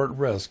therefore at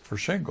risk for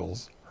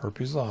shingles,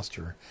 herpes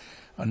zoster,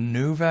 a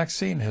new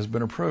vaccine has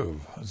been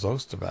approved,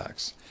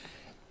 Zostavax.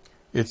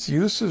 Its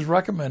use is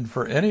recommended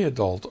for any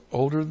adult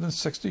older than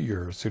 60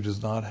 years who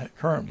does not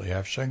currently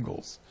have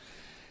shingles.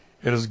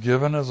 It is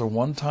given as a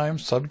one-time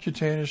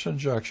subcutaneous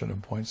injection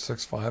of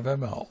 0.65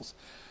 mL.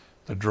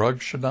 The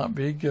drug should not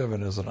be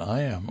given as an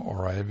IM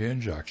or IV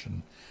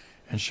injection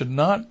and should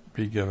not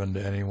be given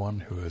to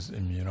anyone who is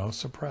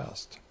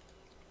immunosuppressed.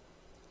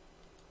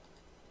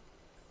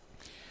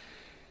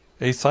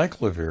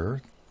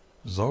 Acyclovir,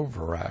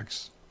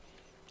 Zovirax,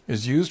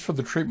 is used for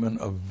the treatment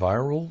of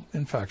viral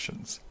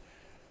infections.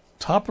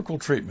 Topical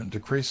treatment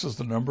decreases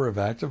the number of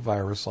active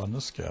virus on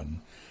the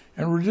skin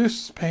and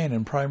reduces pain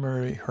in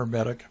primary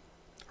herpetic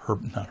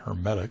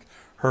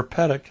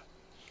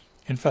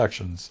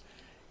infections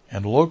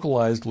and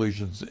localized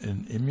lesions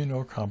in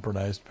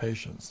immunocompromised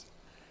patients.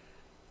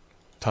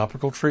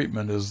 Topical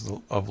treatment is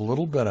of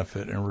little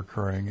benefit in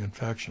recurring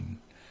infection.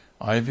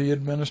 IV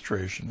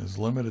administration is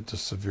limited to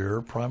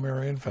severe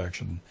primary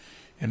infection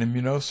in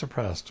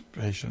immunosuppressed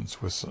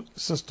patients with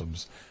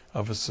symptoms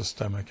of a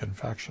systemic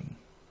infection.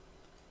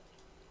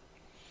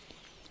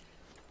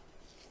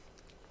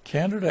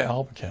 Candida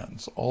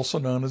albicans, also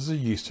known as a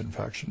yeast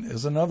infection,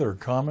 is another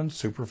common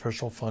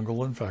superficial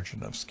fungal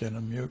infection of skin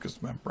and mucous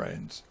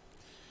membranes.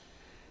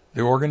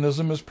 The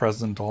organism is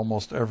present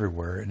almost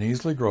everywhere and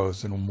easily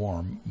grows in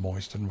warm,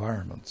 moist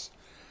environments.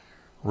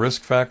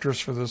 Risk factors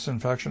for this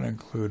infection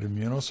include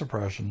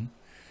immunosuppression,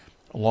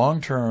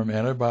 long-term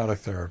antibiotic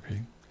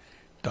therapy,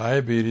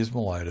 diabetes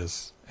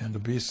mellitus, and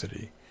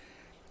obesity.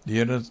 The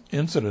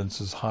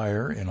incidence is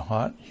higher in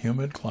hot,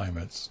 humid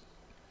climates.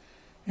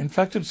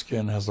 Infected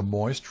skin has a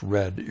moist,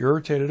 red,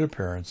 irritated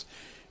appearance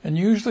and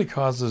usually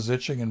causes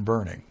itching and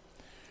burning.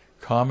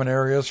 Common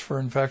areas for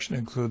infection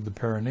include the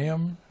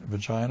perineum,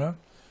 vagina,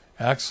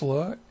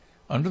 axilla,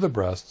 under the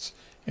breasts,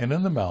 and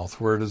in the mouth,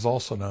 where it is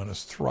also known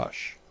as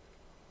thrush.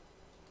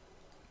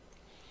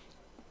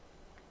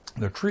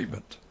 The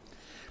treatment.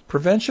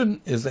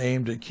 Prevention is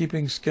aimed at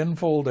keeping skin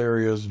fold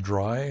areas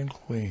dry and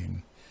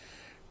clean.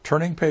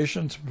 Turning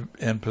patients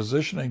and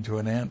positioning to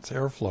enhance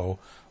airflow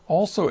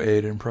also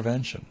aid in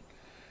prevention.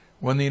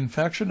 When the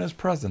infection is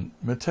present,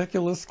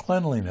 meticulous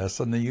cleanliness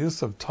and the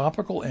use of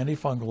topical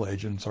antifungal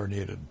agents are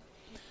needed.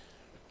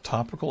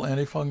 Topical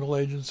antifungal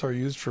agents are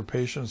used for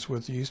patients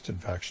with yeast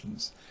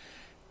infections,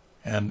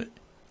 and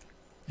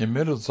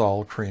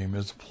imidazole cream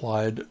is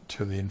applied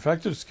to the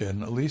infected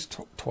skin at least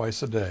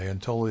twice a day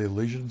until the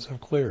lesions have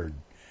cleared.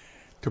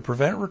 To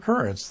prevent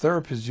recurrence,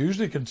 therapy is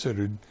usually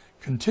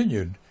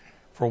continued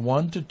for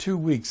 1 to 2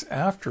 weeks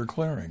after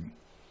clearing.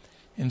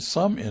 In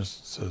some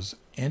instances,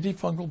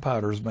 antifungal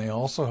powders may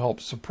also help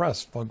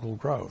suppress fungal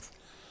growth.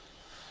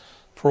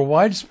 For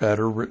widespread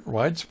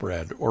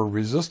or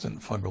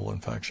resistant fungal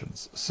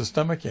infections,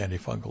 systemic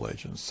antifungal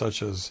agents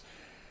such as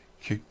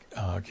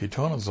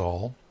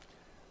ketonazole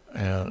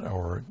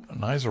or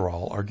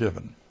Nizoral are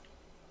given.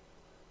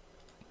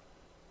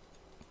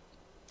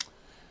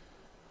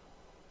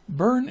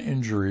 Burn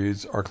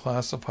injuries are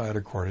classified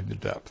according to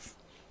depth.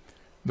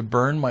 The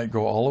burn might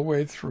go all the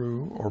way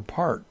through or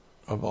part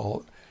of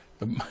all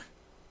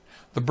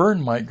the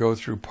burn might go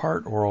through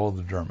part or all of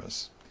the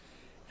dermis.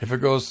 If it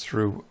goes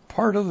through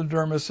part of the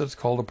dermis, it's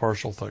called a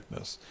partial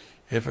thickness.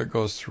 If it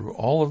goes through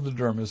all of the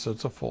dermis,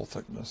 it's a full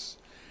thickness.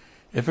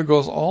 If it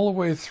goes all the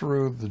way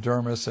through the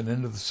dermis and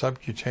into the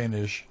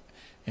subcutaneous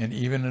and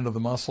even into the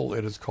muscle,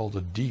 it is called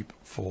a deep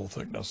full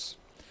thickness.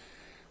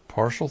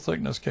 Partial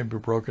thickness can be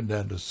broken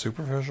down to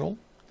superficial,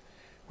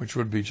 which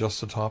would be just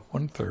the top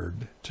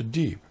 1/3, to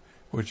deep,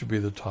 which would be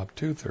the top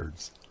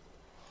 2/3.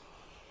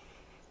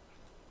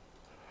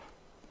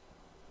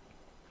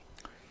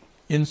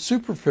 In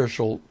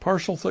superficial,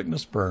 partial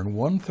thickness burn,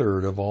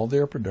 1/3 of all the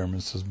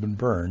epidermis has been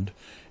burned,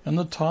 and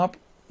the top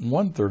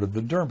 1/3 of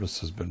the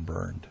dermis has been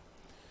burned.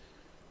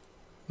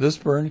 This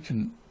burn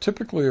can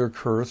typically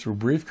occur through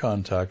brief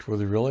contact with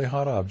a really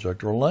hot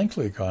object or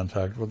lengthy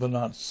contact with a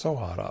not so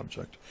hot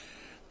object.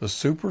 The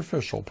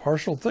superficial,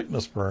 partial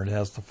thickness burn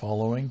has the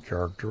following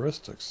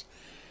characteristics.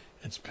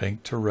 It's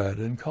pink to red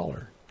in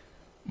color,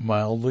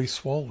 mildly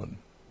swollen,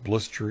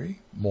 blistery,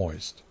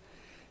 moist.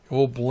 It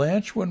will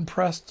blanch when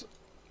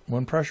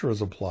pressure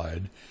is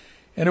applied,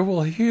 and it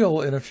will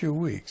heal in a few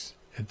weeks.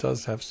 It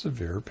does have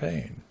severe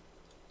pain.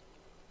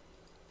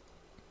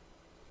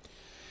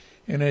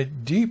 In a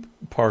deep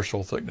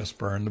partial thickness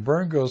burn, the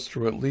burn goes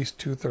through at least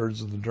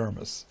 2/3 of the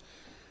dermis.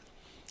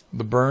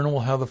 The burn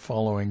will have the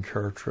following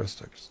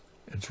characteristics.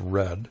 It's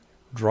red,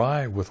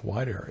 dry with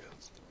white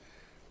areas,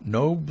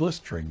 no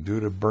blistering due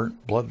to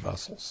burnt blood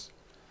vessels,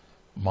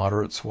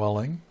 moderate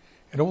swelling,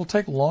 and it will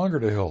take longer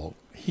to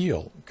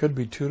heal, could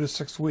be 2 to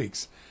 6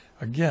 weeks.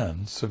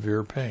 Again,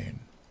 severe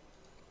pain.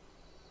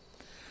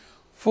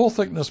 Full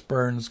thickness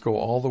burns go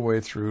all the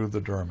way through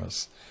the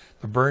dermis.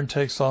 The burn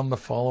takes on the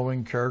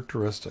following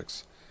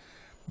characteristics: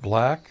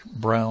 black,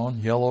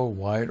 brown, yellow,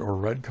 white, or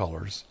red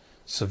colors,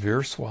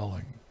 severe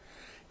swelling.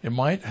 It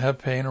might have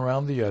pain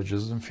around the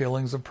edges and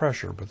feelings of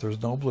pressure, but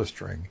there's no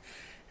blistering,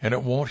 and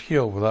it won't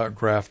heal without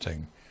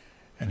grafting,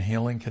 and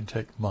healing can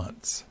take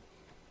months.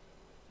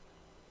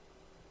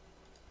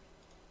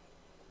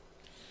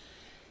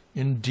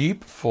 In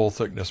deep,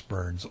 full-thickness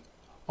burns,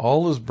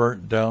 All is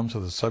burnt down to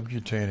the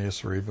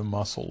subcutaneous or even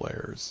muscle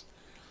layers.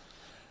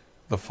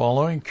 The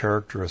following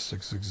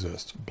characteristics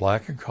exist: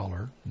 black in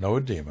color, no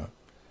edema,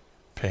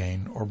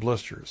 pain, or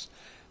blisters.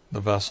 The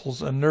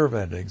vessels and nerve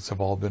endings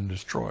have all been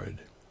destroyed.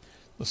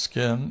 The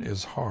skin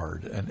is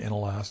hard and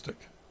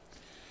inelastic.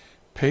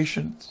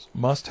 Patients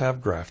must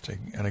have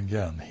grafting, and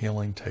again,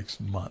 healing takes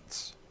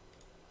months.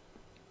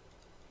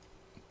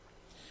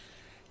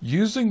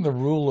 Using the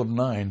rule of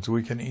nines,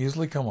 we can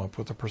easily come up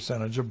with a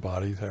percentage of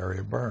body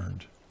area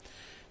burned.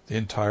 The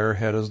entire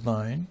head is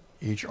 9,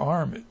 each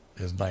arm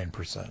is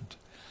 9%,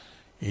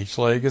 each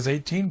leg is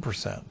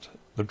 18%,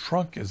 the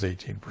trunk is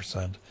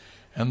 18%,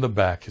 and the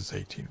back is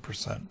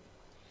 18%.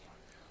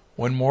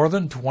 When more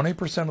than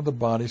 20% of the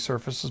body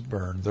surface is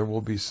burned, there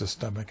will be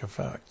systemic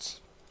effects.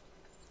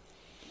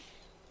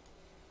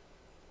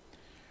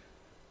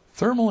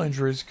 Thermal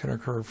injuries can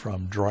occur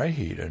from dry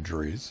heat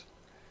injuries,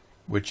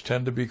 which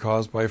tend to be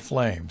caused by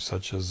flames,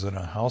 such as in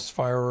a house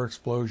fire or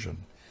explosion.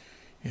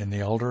 In the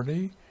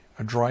elderly,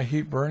 a dry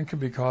heat burn can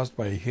be caused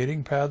by a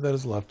heating pad that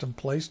is left in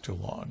place too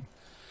long.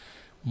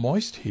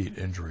 Moist heat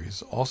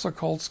injuries, also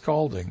called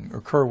scalding,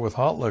 occur with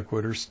hot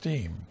liquid or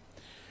steam.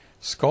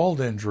 Scald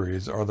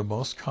injuries are the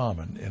most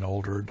common in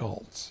older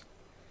adults.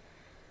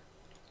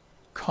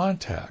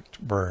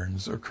 Contact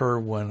burns occur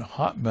when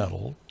hot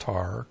metal,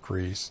 tar,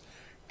 grease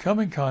come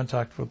in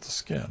contact with the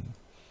skin.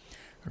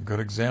 A good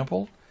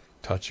example,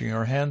 touching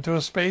your hand to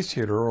a space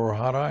heater or a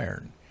hot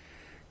iron.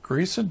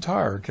 Grease and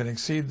tar can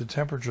exceed the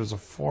temperatures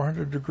of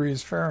 400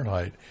 degrees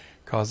Fahrenheit,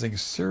 causing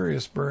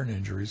serious burn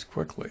injuries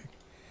quickly.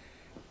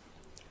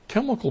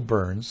 Chemical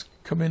burns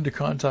come into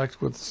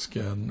contact with the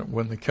skin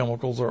when the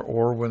chemicals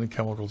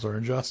are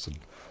ingested.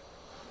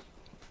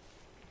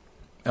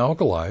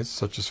 Alkalis,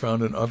 such as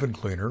found in oven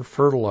cleaner,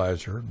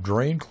 fertilizer,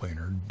 drain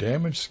cleaner,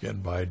 damage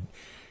skin by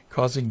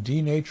causing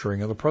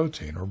denaturing of the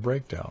protein or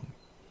breakdown.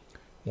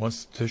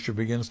 Once the tissue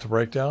begins to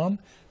break down,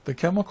 the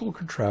chemical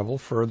can travel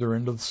further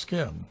into the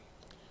skin.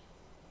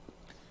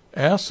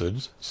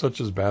 Acids, such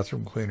as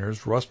bathroom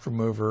cleaners, rust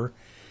remover,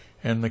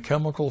 and the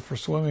chemical for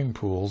swimming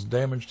pools,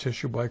 damage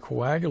tissue by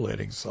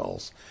coagulating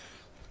cells.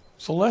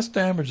 So less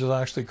damage is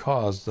actually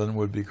caused than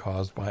would be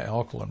caused by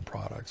alkaline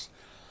products.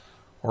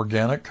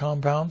 Organic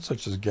compounds,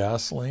 such as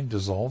gasoline,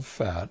 dissolve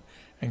fat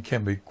and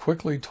can be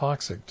quickly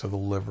toxic to the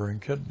liver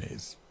and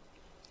kidneys.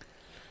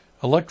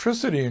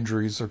 Electricity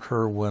injuries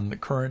occur when the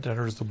current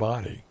enters the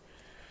body.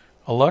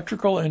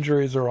 Electrical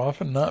injuries are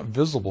often not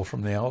visible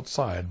from the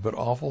outside, but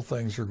awful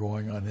things are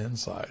going on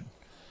inside.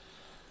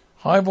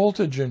 High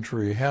voltage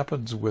injury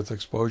happens with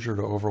exposure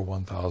to over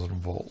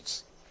 1,000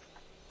 volts.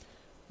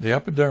 The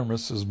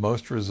epidermis is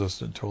most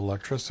resistant to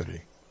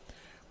electricity.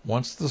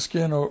 Once the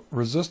skin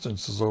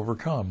resistance is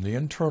overcome, the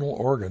internal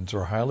organs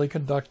are highly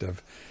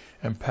conductive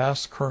and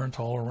pass current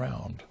all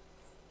around.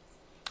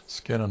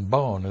 Skin and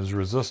bone is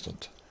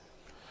resistant.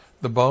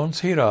 The bones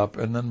heat up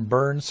and then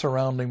burn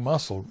surrounding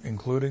muscle,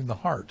 including the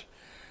heart.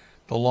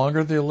 The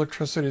longer the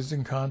electricity is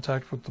in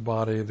contact with the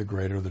body, the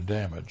greater the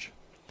damage.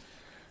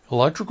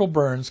 Electrical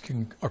burns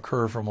can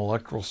occur from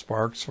electrical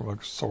sparks from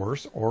a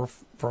source or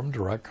from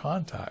direct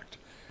contact.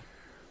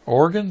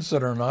 Organs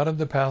that are not in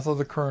the path of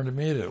the current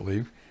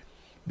immediately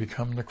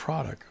become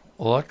necrotic.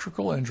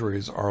 Electrical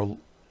injuries are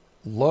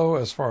low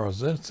as far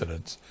as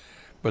incidence,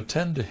 but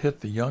tend to hit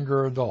the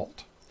younger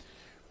adult.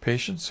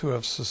 Patients who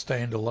have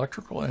sustained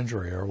electrical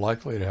injury are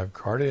likely to have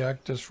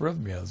cardiac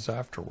dysrhythmias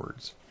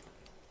afterwards.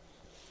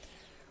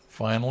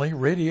 Finally,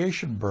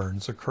 radiation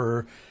burns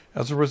occur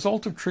as a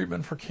result of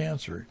treatment for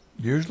cancer.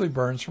 Usually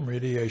burns from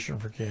radiation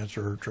for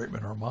cancer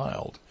treatment are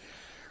mild.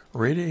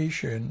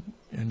 Radiation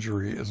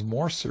injury is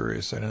more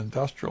serious in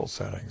industrial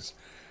settings.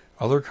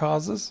 Other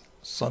causes: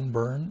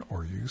 sunburn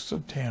or use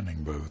of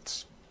tanning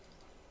booths.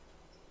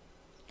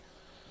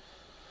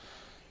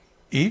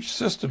 Each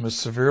system is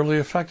severely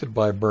affected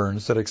by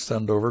burns that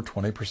extend over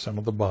 20%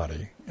 of the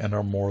body and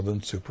are more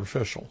than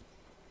superficial.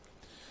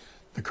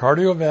 The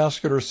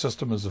cardiovascular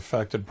system is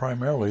affected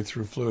primarily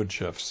through fluid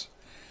shifts.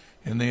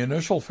 In the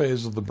initial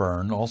phase of the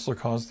burn, also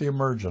called the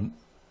emergent,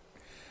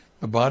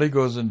 the body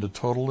goes into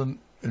total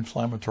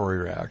inflammatory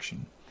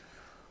reaction.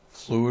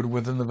 Fluid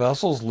within the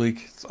vessels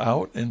leaks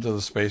out into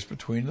the space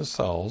between the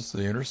cells,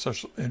 the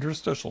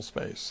interstitial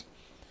space.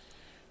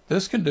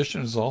 This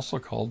condition is also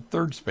called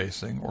third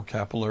spacing or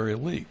capillary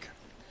leak.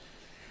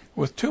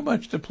 With too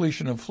much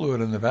depletion of fluid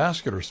in the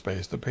vascular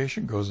space, the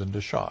patient goes into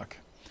shock,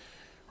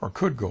 or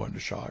could go into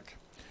shock.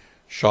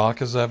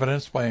 Shock is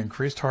evidenced by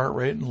increased heart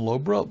rate and low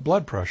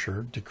blood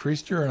pressure,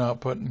 decreased urine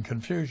output, and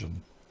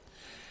confusion.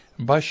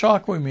 And by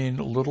shock, we mean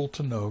little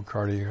to no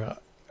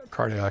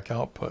cardiac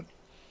output.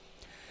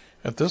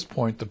 At this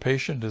point, the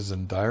patient is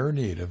in dire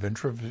need of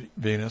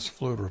intravenous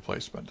fluid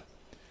replacement.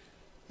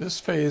 This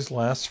phase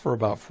lasts for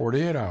about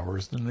 48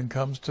 hours and then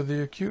comes to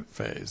the acute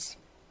phase.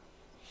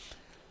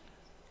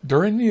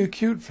 During the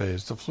acute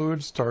phase, the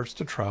fluid starts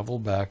to travel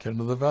back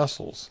into the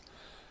vessels.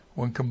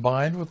 When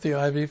combined with the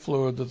IV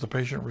fluid that the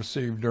patient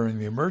received during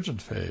the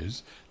emergent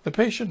phase, the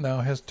patient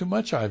now has too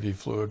much IV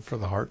fluid for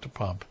the heart to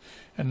pump,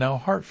 and now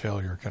heart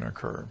failure can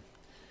occur.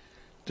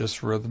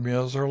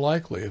 Dysrhythmias are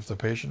likely if the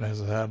patient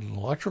has had an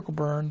electrical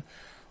burn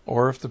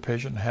or if the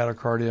patient had a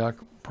cardiac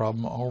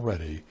problem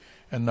already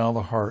and now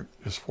the heart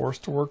is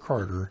forced to work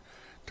harder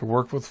to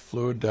work with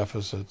fluid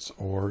deficits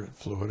or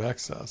fluid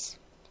excess.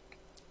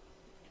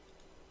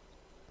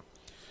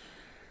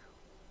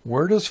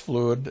 Where does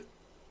fluid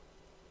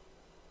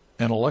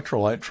and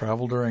electrolyte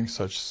travel during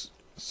such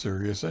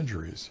serious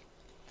injuries?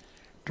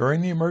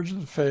 During the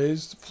emergent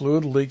phase,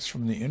 fluid leaks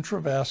from the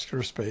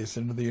intravascular space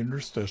into the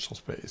interstitial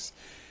space.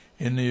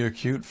 In the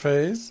acute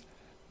phase,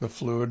 the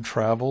fluid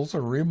travels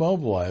or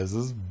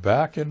remobilizes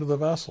back into the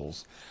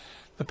vessels.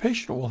 The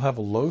patient will have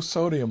a low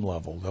sodium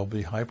level. They'll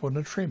be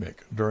hyponatremic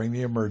during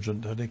the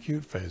emergent and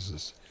acute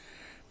phases.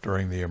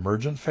 During the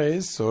emergent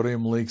phase,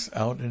 sodium leaks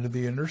out into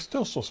the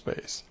interstitial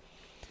space.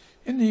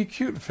 In the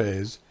acute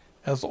phase,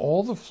 as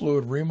all the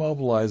fluid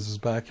remobilizes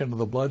back into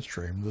the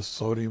bloodstream, the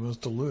sodium is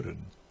diluted.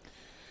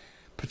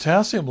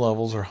 Potassium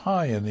levels are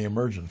high in the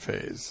emergent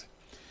phase.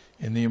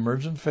 In the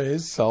emergent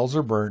phase, cells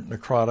are burnt,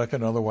 necrotic,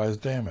 and otherwise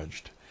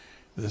damaged.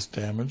 This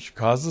damage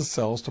causes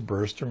cells to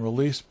burst and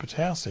release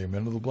potassium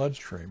into the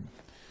bloodstream.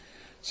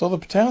 So the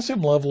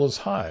potassium level is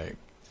high.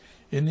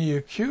 In the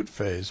acute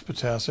phase,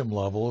 potassium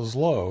level is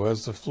low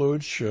as the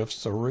fluid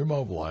shifts or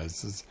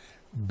remobilizes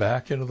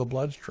back into the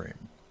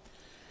bloodstream.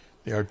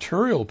 The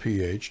arterial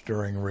pH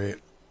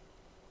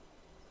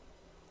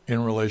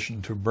in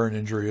relation to burn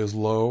injury is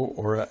low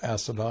or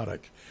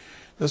acidotic.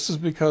 This is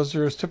because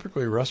there is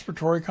typically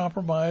respiratory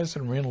compromise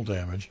and renal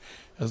damage,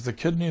 as the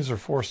kidneys are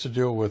forced to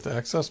deal with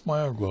excess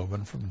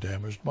myoglobin from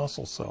damaged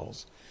muscle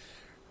cells.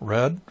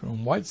 Red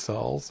and white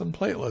cells and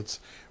platelets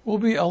will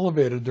be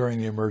elevated during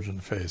the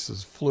emergent phase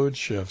as fluid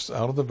shifts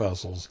out of the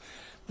vessels,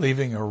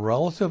 leaving a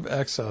relative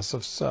excess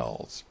of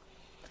cells.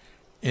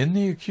 In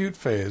the acute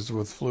phase,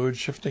 with fluid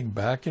shifting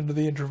back into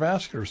the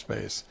intravascular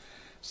space,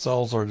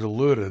 cells are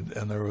diluted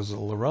and there is a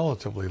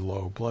relatively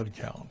low blood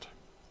count.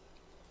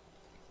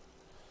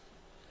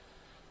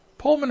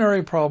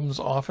 Pulmonary problems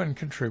often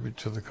contribute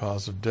to the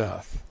cause of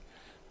death.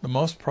 The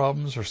most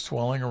problems are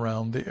swelling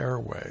around the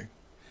airway,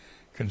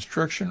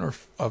 constriction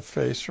of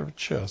face or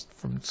chest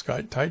from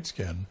tight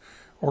skin,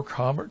 or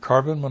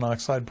carbon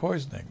monoxide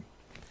poisoning.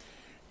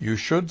 You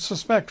should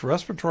suspect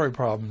respiratory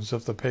problems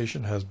if the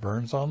patient has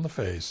burns on the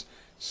face,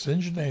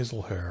 singed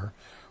nasal hair,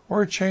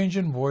 or a change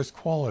in voice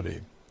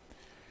quality.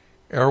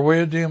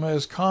 Airway edema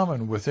is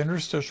common with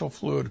interstitial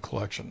fluid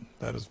collection,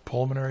 that is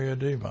pulmonary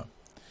edema.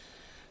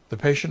 The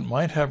patient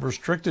might have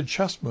restricted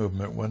chest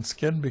movement when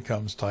skin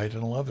becomes tight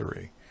and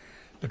leathery.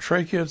 The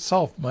trachea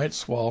itself might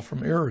swell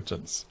from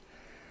irritants.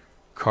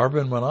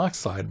 Carbon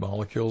monoxide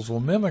molecules will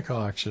mimic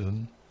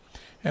oxygen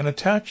and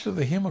attach to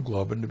the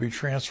hemoglobin to be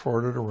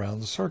transported around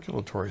the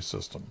circulatory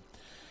system.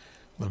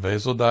 The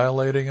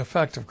vasodilating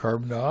effect of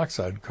carbon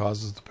dioxide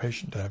causes the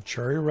patient to have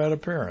cherry red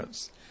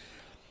appearance.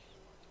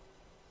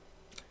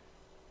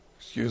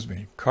 The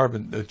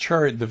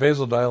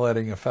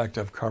vasodilating effect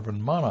of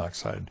carbon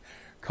monoxide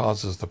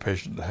causes the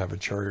patient to have a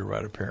cherry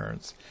red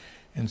appearance.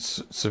 In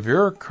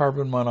severe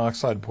carbon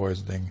monoxide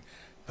poisoning,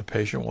 the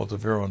patient will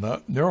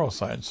develop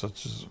neuroscience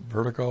such as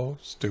vertigo,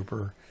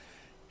 stupor,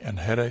 and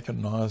headache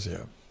and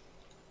nausea.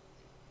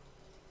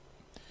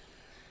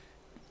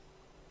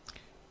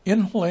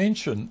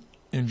 Inhalation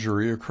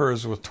injury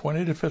occurs with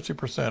 20 to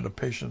 50% of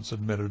patients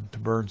admitted to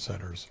burn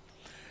centers.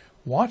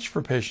 Watch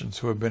for patients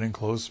who have been in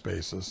closed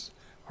spaces,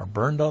 are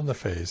burned on the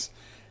face,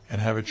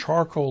 and have a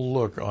charcoal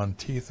look on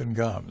teeth and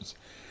gums.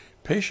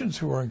 Patients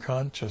who are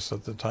unconscious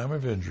at the time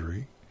of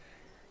injury,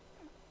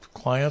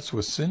 clients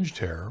with singed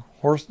hair,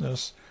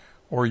 hoarseness,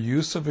 or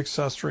use of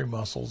accessory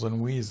muscles and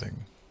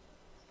wheezing.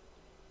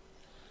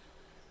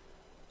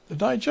 The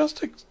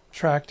digestive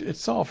tract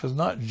itself is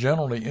not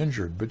generally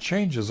injured, but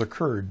changes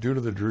occur due to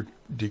the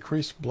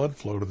decreased blood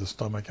flow to the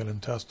stomach and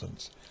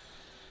intestines.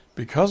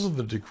 Because of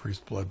the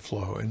decreased blood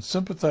flow and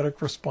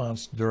sympathetic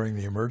response during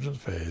the emergent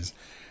phase,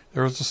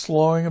 there is a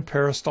slowing of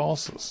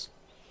peristalsis.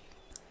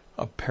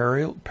 A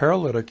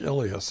paralytic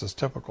ileus is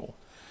typical.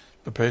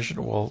 The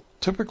patient will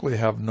typically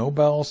have no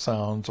bowel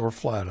sounds or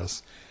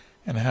flatus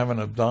and have an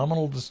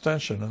abdominal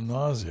distension and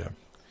nausea.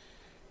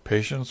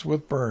 Patients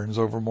with burns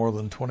over more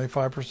than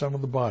 25%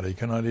 of the body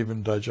cannot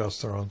even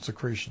digest their own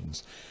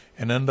secretions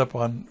and end up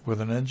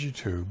with an NG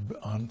tube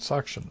on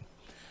suction.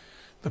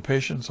 The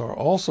patients are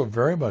also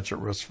very much at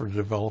risk for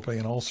developing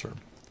an ulcer.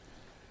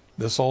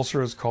 This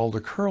ulcer is called a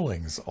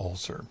Curling's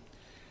ulcer.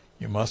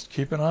 You must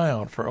keep an eye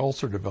out for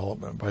ulcer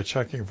development by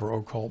checking for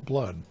occult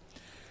blood.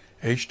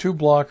 H2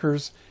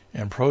 blockers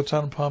and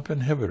proton pump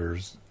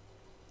inhibitors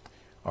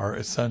are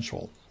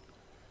essential.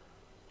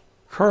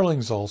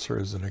 Curling's ulcer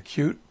is an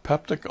acute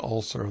peptic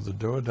ulcer of the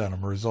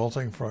duodenum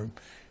resulting from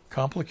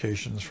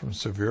complications from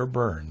severe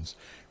burns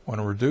when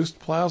reduced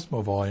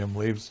plasma volume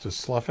leads to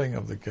sloughing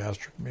of the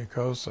gastric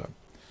mucosa.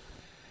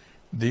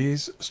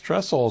 These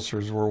stress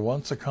ulcers were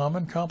once a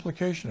common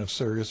complication of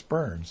serious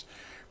burns,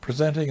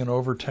 presenting in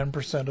over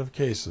 10% of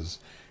cases,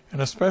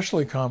 and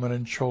especially common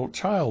in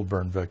child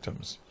burn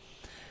victims.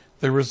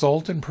 They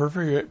result in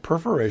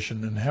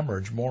perforation and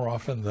hemorrhage more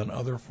often than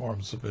other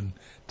forms of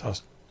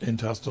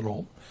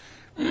intestinal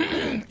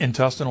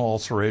intestinal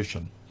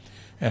ulceration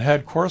and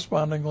had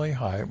correspondingly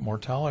high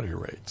mortality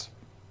rates.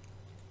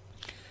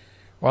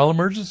 While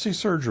emergency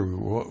surgery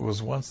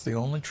was once the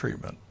only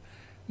treatment,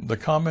 the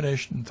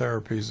combination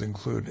therapies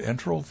include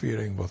enteral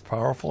feeding with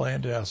powerful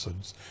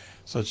antacids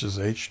such as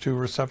H2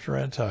 receptor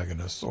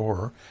antagonists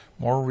or,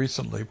 more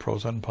recently,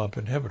 proton pump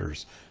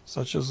inhibitors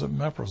such as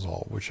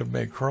omeprazole, which have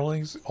made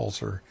Curling's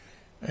ulcer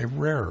a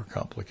rare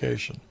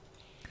complication.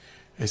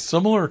 A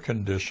similar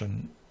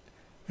condition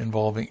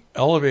involving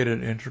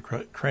elevated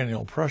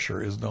intracranial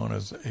pressure is known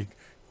as a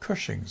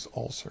Cushing's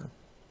ulcer.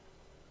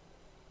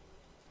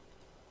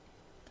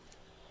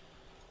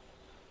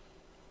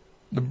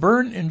 The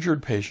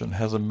burn-injured patient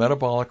has a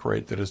metabolic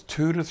rate that is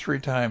 2 to 3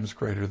 times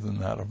greater than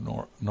that of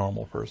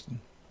normal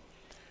person.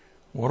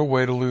 What a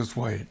way to lose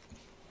weight.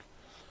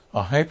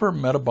 A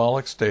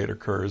hypermetabolic state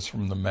occurs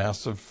from the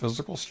massive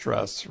physical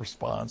stress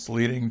response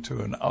leading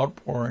to an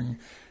outpouring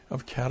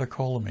of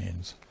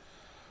catecholamines.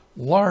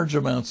 Large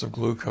amounts of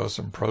glucose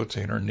and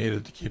protein are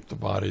needed to keep the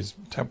body's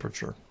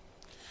temperature.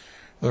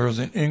 There is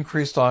an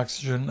increased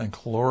oxygen and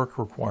caloric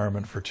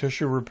requirement for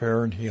tissue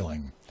repair and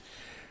healing.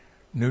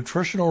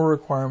 Nutritional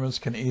requirements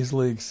can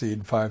easily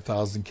exceed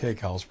 5,000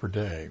 kcal per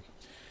day.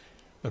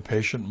 The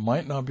patient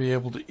might not be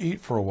able to eat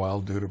for a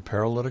while due to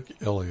paralytic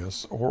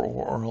ileus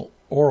or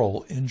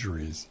oral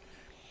injuries.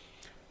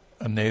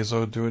 A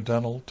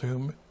nasoduodenal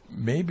tube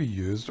may be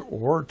used,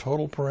 or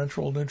total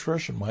parenteral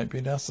nutrition might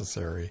be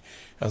necessary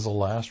as a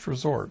last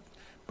resort,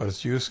 but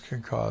its use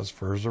can cause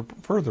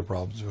further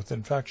problems with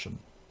infection.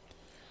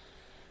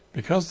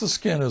 Because the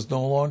skin is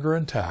no longer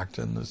intact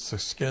and it's the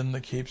skin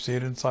that keeps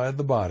heat inside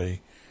the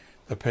body,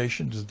 the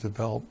patient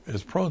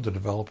is prone to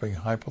developing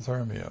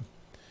hypothermia.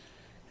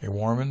 A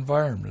warm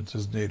environment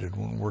is needed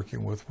when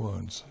working with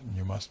wounds, and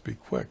you must be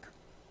quick.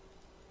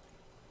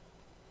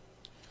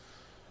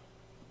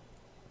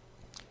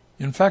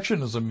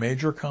 Infection is a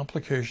major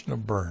complication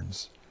of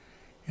burns.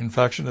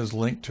 Infection is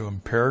linked to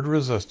impaired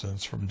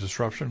resistance from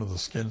disruption of the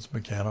skin's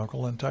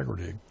mechanical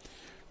integrity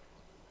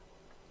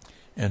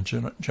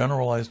and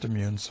generalized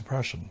immune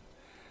suppression.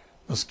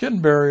 The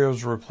skin barrier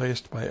is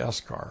replaced by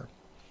eschar.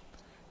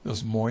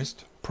 This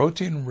moist,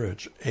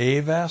 protein-rich,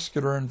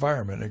 avascular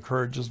environment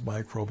encourages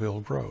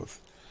microbial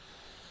growth.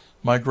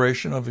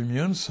 Migration of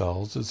immune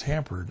cells is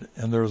hampered,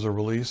 and there is a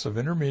release of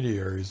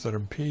intermediaries that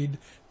impede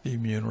the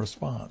immune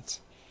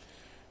response.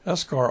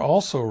 eschar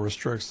also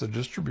restricts the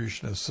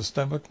distribution of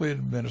systemically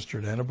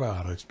administered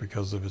antibiotics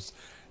because of its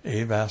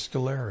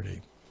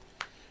avascularity.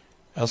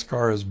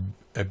 eschar is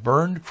a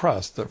burned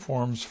crust that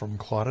forms from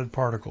clotted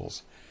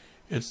particles.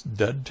 It's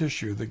dead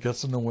tissue that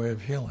gets in the way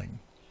of healing.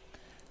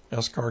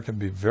 eschar can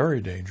be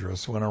very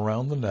dangerous when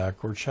around the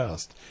neck or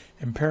chest,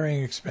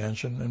 impairing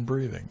expansion and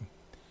breathing.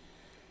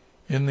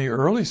 In the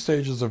early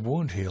stages of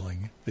wound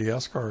healing, the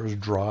eschar is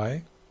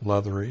dry,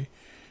 leathery,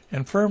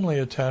 and firmly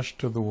attached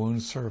to the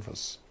wound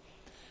surface.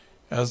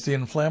 As the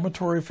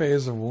inflammatory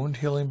phase of wound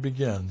healing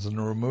begins and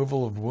the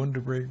removal of wound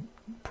debris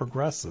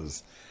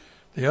progresses,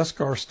 the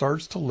eschar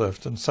starts to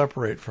lift and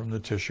separate from the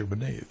tissue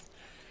beneath.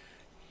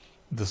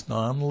 This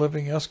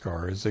non-living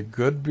eschar is a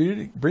good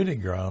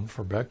breeding ground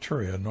for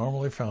bacteria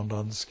normally found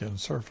on the skin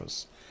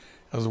surface,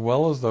 as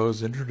well as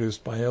those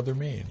introduced by other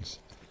means.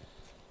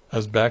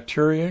 As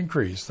bacteria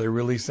increase, they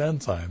release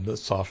enzymes that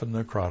soften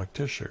necrotic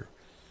tissue.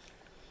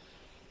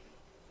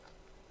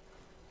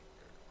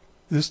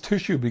 This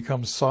tissue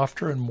becomes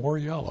softer and more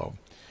yellow.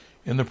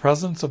 In the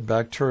presence of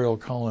bacterial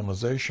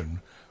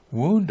colonization,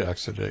 wound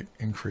exudate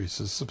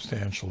increases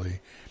substantially,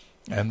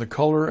 and the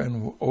color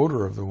and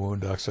odor of the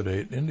wound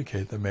exudate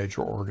indicate the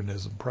major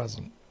organism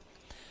present.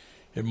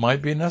 It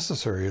might be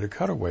necessary to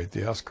cut away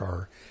the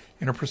eschar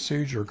in a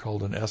procedure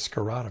called an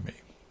eschar-otomy.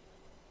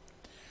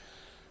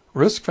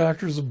 Risk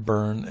factors of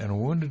burn and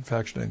wound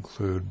infection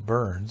include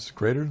burns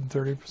greater than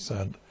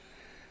 30%,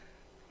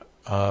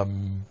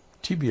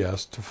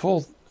 TBS to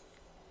full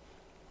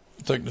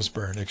thickness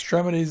burn,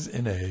 extremities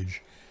in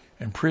age,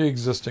 and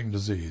pre-existing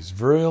disease,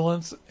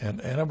 virulence and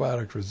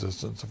antibiotic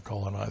resistance of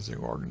colonizing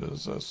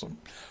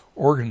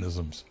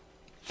organisms,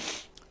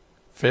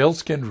 failed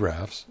skin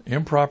grafts,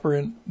 improper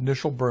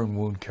initial burn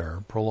wound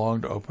care,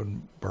 prolonged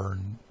open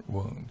burn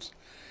wounds.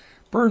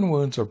 Burn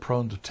wounds are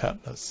prone to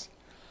tetanus,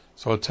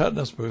 so a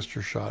tetanus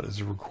booster shot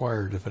is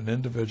required if an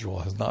individual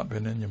has not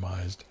been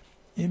immunized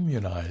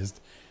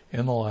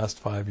in the last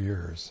 5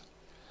 years.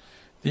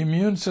 The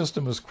immune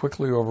system is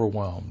quickly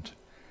overwhelmed.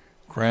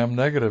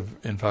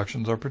 Gram-negative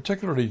infections are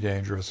particularly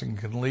dangerous and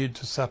can lead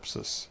to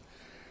sepsis.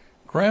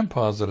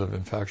 Gram-positive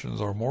infections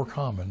are more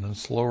common and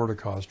slower to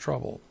cause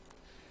trouble.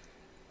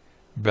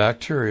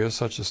 Bacteria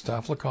such as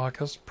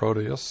Staphylococcus,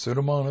 Proteus,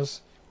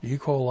 Pseudomonas, E.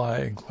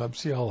 coli, and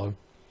Klebsiella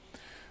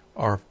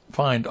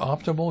find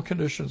optimal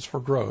conditions for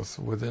growth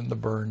within the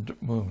burned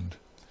wound.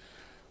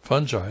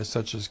 Fungi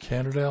such as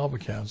Candida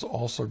albicans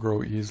also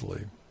grow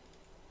easily.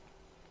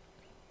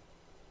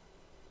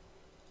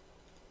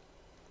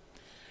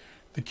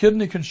 The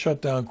kidney can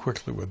shut down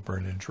quickly with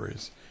burn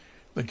injuries.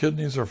 The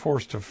kidneys are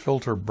forced to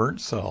filter burnt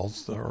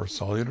cells, or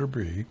cellular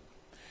debris,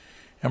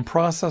 and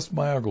processed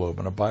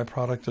myoglobin, a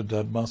byproduct of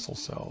dead muscle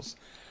cells.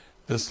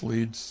 This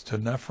leads to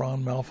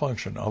nephron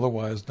malfunction,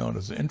 otherwise known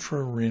as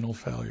intrarenal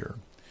failure.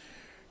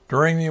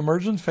 During the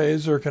emergent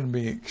phase, there can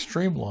be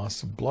extreme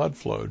loss of blood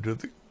flow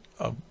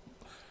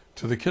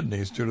to the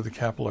kidneys due to the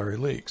capillary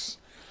leaks.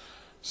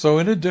 So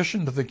in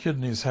addition to the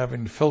kidneys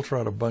having to filter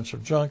out a bunch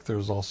of junk,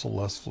 there's also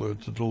less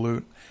fluid to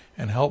dilute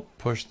and help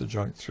push the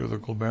junk through the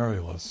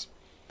glomerulus.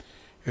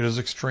 It is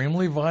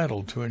extremely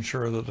vital to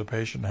ensure that the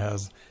patient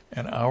has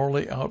an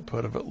hourly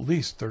output of at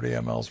least 30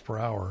 mLs per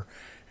hour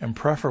and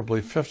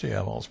preferably 50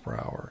 mLs per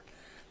hour.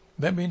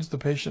 That means the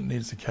patient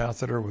needs a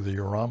catheter with a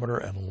urometer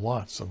and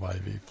lots of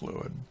IV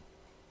fluid.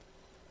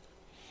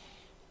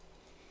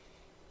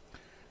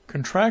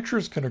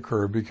 Contractures can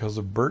occur because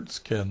of burnt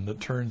skin that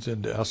turns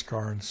into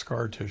eschar and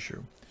scar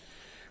tissue.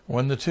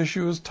 When the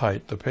tissue is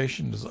tight, the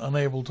patient is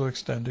unable to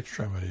extend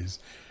extremities,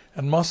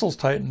 and muscles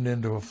tighten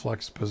into a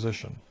flexed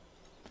position.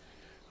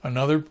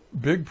 Another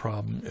big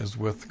problem is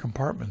with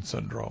compartment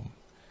syndrome.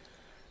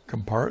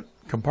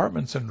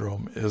 Compartment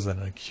syndrome is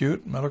an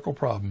acute medical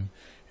problem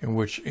in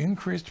which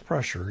increased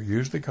pressure,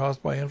 usually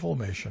caused by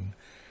inflammation,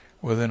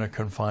 within a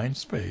confined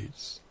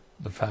space,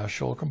 the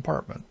fascial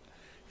compartment,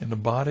 in the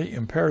body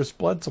impairs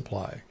blood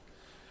supply.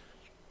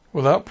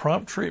 Without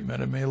prompt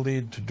treatment, it may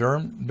lead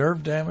to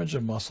nerve damage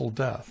and muscle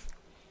death.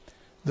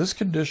 This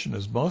condition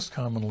is most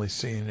commonly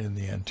seen in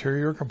the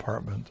anterior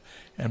compartment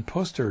and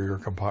posterior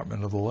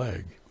compartment of the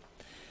leg.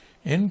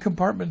 In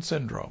compartment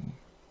syndrome,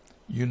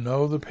 you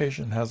know the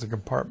patient has a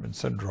compartment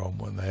syndrome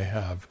when they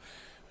have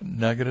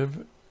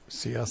negative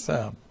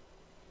CSM.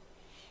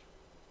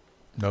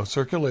 No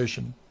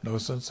circulation, no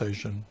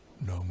sensation,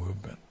 no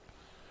movement.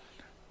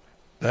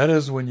 That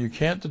is, when you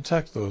can't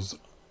detect those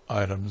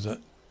items,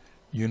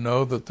 you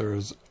know that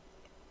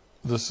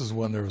this is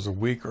when there is a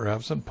weak or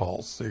absent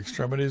pulse, the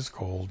extremity is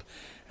cold,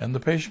 and the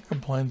patient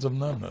complains of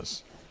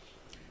numbness.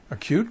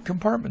 Acute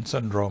compartment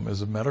syndrome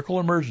is a medical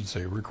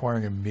emergency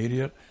requiring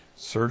immediate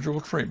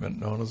surgical treatment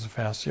known as a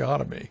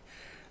fasciotomy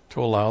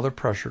to allow the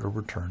pressure to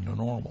return to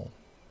normal.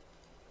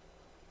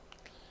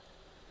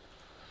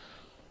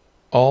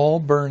 All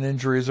burn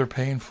injuries are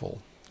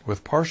painful.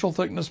 With partial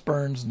thickness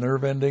burns,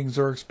 nerve endings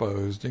are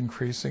exposed,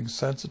 increasing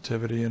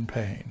sensitivity and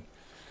pain.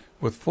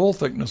 With full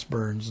thickness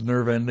burns,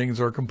 nerve endings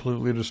are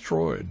completely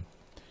destroyed.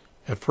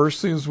 At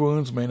first, these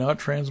wounds may not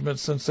transmit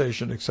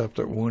sensation except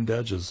at wound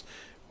edges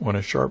when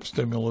a sharp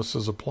stimulus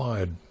is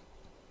applied.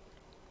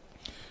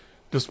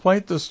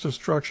 Despite this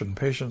destruction,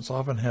 patients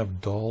often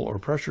have dull or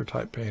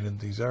pressure-type pain in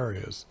these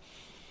areas.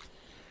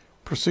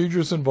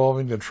 Procedures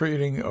involving the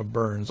treating of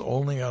burns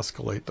only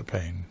escalate the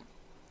pain.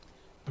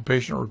 The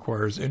patient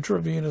requires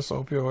intravenous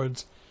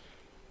opioids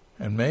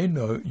and may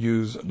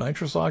use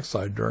nitrous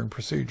oxide during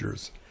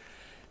procedures.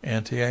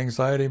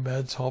 Anti-anxiety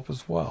meds help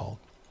as well.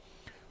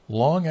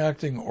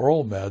 Long-acting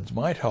oral meds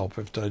might help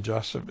if the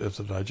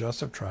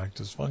digestive tract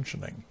is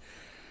functioning.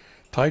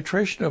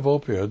 Titration of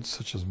opioids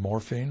such as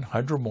morphine,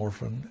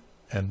 hydromorphine,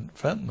 and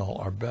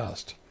fentanyl are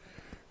best.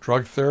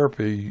 Drug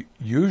therapy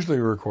usually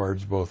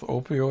requires both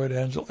opioid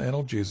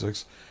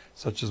analgesics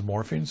such as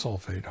morphine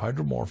sulfate,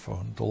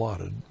 hydromorphone,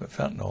 Dilaudid,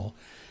 fentanyl,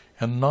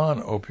 and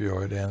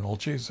non-opioid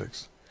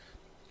analgesics.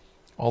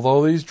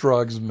 Although these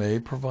drugs may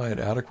provide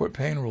adequate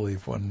pain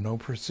relief when no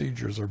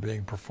procedures are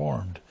being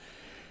performed,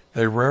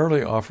 they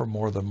rarely offer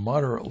more than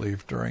moderate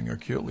relief during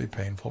acutely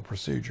painful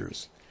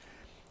procedures.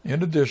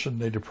 In addition,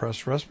 they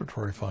depress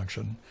respiratory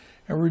function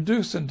and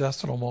reduce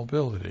intestinal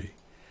mobility.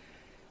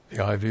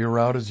 The IV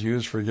route is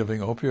used for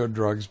giving opioid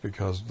drugs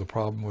because of the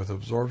problem with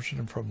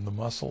absorption from the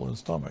muscle and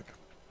stomach.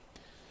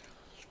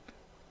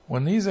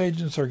 When these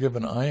agents are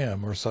given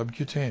IM or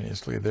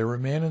subcutaneously, they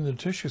remain in the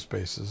tissue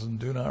spaces and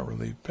do not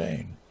relieve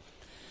pain.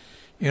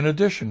 In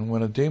addition,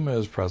 when edema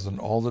is present,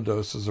 all the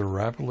doses are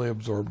rapidly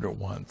absorbed at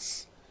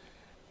once,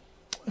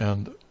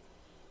 and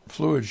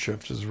fluid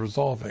shift is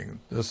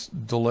resolving. This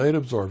delayed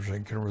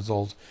absorption can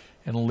result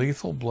in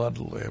lethal blood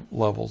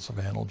levels of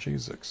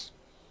analgesics.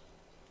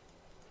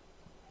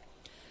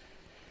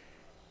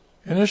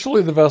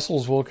 Initially, the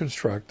vessels will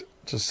constrict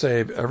to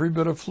save every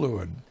bit of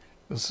fluid.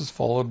 This is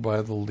followed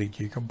by the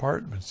leaky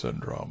compartment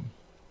syndrome.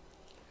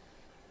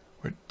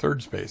 With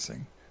third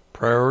spacing.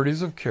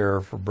 Priorities of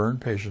care for burn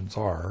patients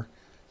are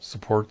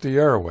support the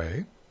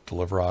airway,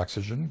 deliver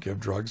oxygen,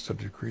 give drugs to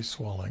decrease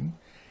swelling,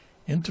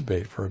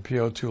 intubate for a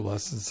PO2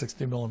 less than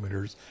 60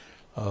 millimeters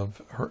of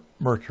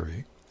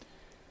mercury,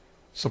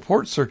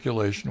 support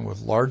circulation with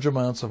large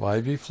amounts of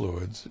IV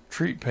fluids,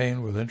 treat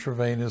pain with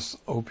intravenous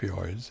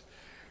opioids,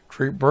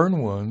 treat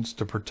burn wounds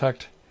to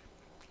protect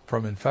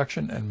from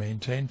infection and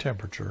maintain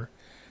temperature,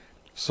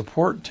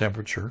 support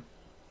temperature,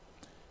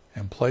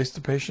 and place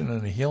the patient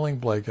in a heating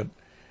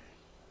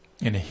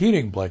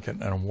blanket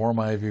and warm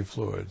IV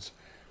fluids,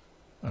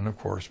 and of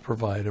course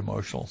provide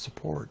emotional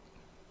support.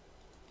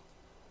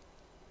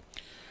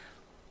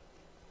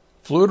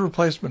 Fluid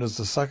replacement is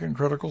the second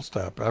critical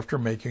step after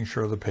making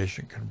sure the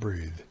patient can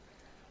breathe.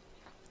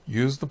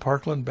 Use the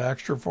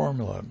Parkland-Baxter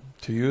formula.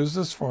 To use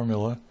this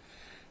formula,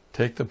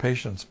 take the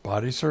patient's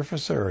body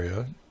surface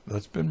area,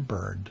 that's been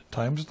burned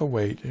times the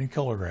weight in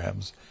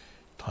kilograms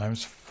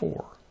times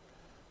 4.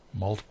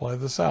 Multiply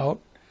this out,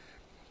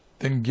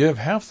 then give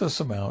half this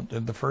amount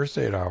in the first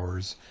 8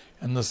 hours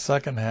and the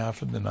second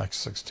half in the next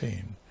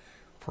 16.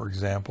 For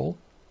example,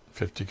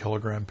 50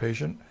 kilogram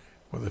patient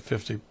with a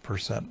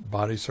 50%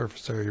 body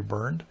surface area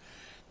burned,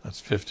 that's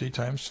 50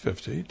 times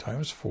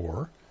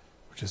 4,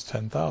 which is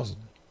 10,000.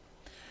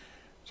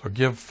 So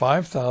give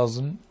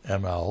 5,000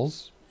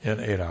 mLs in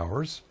 8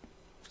 hours,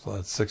 so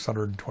that's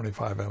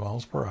 625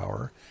 mLs per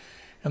hour,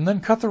 and then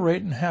cut the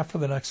rate in half for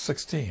the next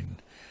 16.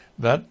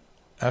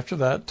 After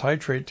that,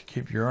 titrate to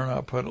keep urine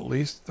output at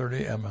least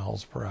 30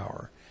 mLs per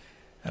hour.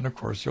 And of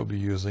course, you'll be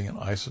using an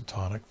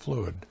isotonic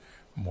fluid,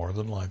 more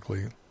than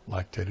likely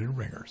lactated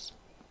ringers.